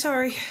 I'm really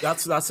sorry.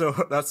 That's all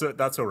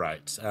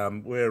right.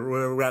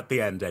 We're at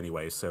the end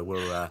anyway, so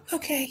we'll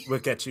okay. We'll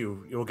get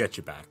you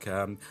back.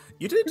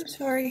 You did. I'm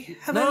sorry.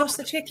 Have I lost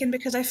the chicken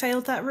because I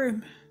failed that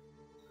room?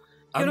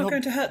 You're not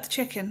going to hurt the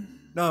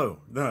chicken. No,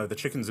 the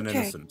chicken's an Okay.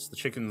 innocent. The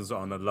chicken's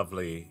on a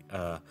lovely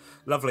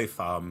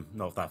farm,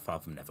 not that far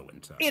from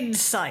Neverwinter.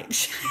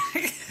 Insight.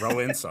 Roll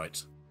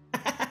insight.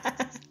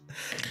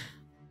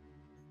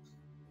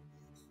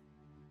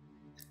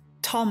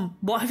 Tom,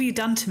 what have you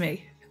done to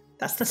me?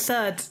 That's the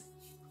third.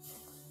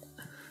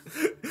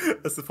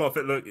 As the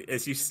puppet look,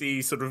 as you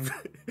see, sort of,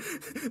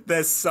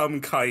 there's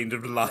some kind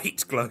of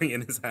light glowing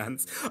in his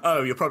hands.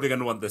 Oh, you're probably going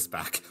to want this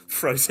back.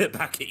 Throws it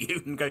back at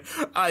you and go,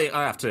 I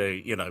have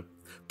to,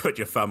 put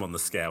your thumb on the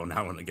scale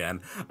now and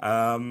again.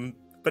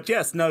 But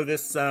yes, no,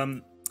 this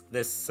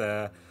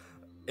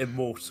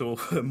immortal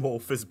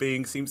amorphous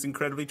being seems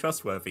incredibly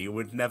trustworthy. You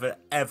would never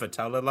ever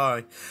tell a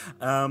lie.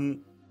 Okay,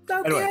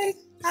 anyway.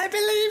 I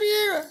believe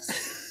you.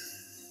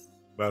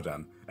 Well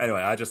done.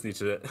 Anyway, I just need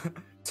to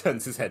turn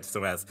his head to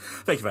somewhere else.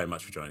 Thank you very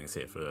much for joining us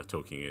here for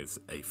Talking is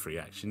a Free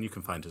Action. You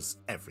can find us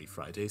every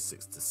Friday,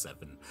 6 to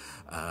 7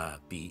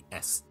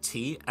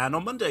 BST. And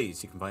on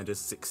Mondays, you can find us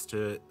 6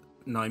 to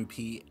 9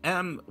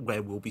 p.m,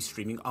 where we'll be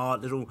streaming our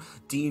little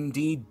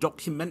D&D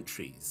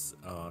documentaries.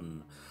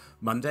 On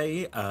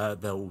Monday,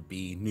 there will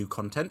be new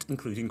content,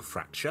 including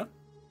Fracture,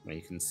 where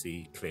you can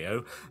see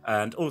Clio,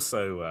 and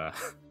also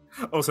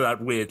that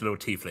weird little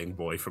tiefling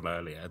boy from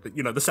earlier,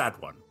 the sad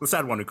one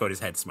who got his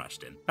head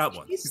smashed in. That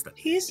one.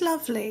 He's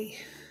lovely.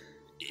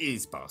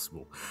 Is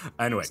possible.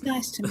 Anyway. It's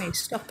nice to me.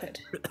 Stop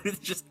it. It's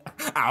just,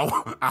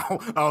 ow,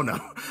 oh no.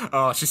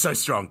 Oh, she's so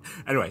strong.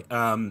 Anyway,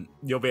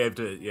 you'll be able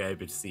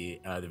to see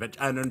the event.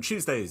 And on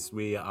Tuesdays,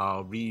 we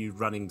are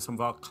rerunning some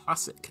of our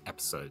classic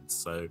episodes.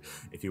 So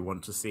if you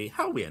want to see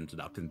how we ended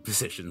up in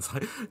positions,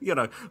 we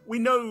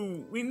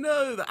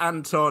know that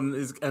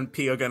Anton and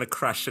P are going to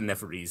crash a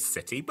Neverese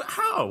city, but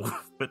how?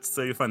 But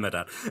so you'll find that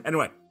out.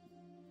 Anyway.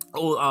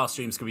 All our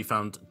streams can be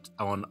found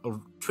on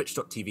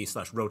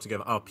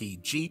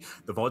twitch.tv/RollTogetherRPG.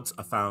 The VODs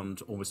are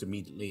found almost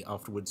immediately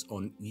afterwards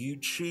on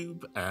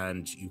YouTube,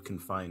 and you can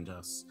find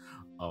us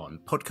on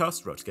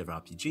podcast, Roll Together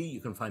RPG. You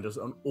can find us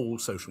on all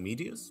social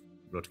medias,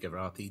 Roll Together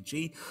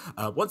RPG.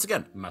 Once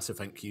again, massive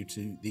thank you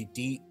to the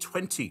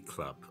D20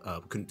 Club.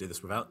 We couldn't do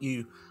this without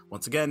you.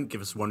 Once again,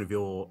 give us one of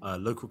your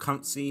local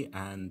currency,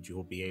 and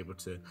you'll be able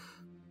to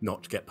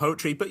not get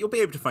poetry, but you'll be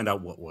able to find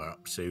out what we're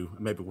up to.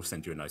 Maybe we'll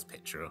send you a nice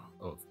picture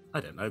of,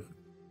 I don't know,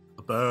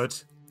 a bird.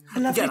 I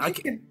love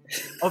chicken.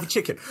 Of a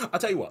chicken. I'll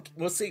tell you what.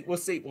 We'll see.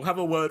 We'll have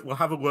a word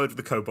with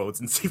the kobolds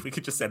and see if we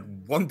could just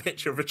send one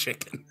picture of a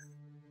chicken.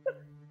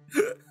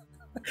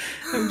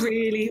 A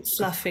really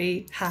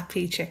fluffy,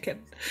 happy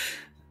chicken.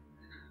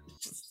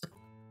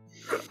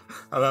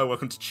 Hello,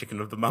 welcome to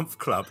Chicken of the Month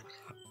Club.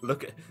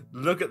 Look at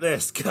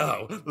this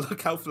girl.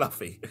 Look how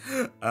fluffy.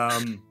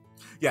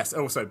 Yes,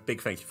 also,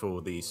 big thank you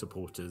for the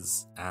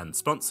supporters and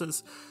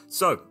sponsors.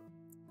 So,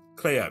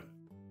 Clio,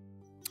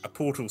 a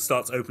portal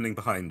starts opening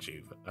behind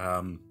you.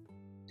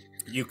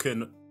 You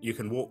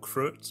can walk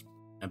through it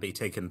and be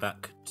taken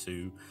back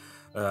to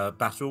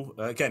battle.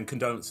 Again,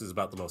 condolences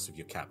about the loss of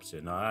your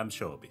captain. I'm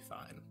sure it'll be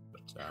fine.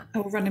 But I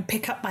will run and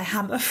pick up my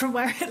hammer from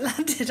where it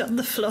landed on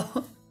the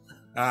floor.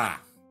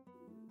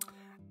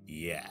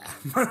 Yeah.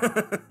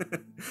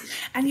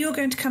 And you're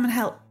going to come and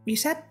help, you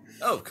said?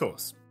 Oh, of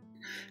course.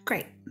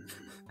 Great.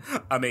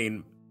 I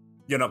mean,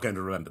 you're not going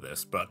to remember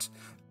this,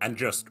 and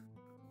just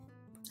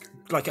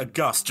like a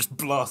gust just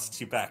blasts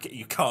you back.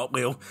 You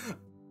cartwheel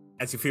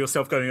as you feel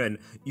yourself going in.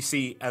 You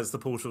see, as the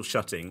portal's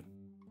shutting,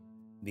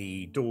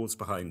 the doors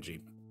behind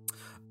you,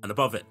 and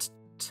above it,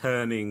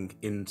 turning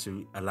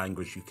into a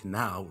language you can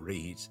now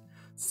read,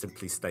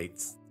 simply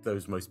states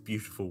those most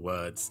beautiful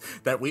words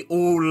that we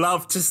all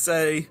love to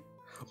say: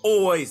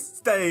 always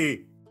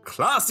stay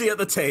classy at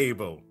the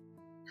table.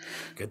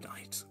 Good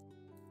night.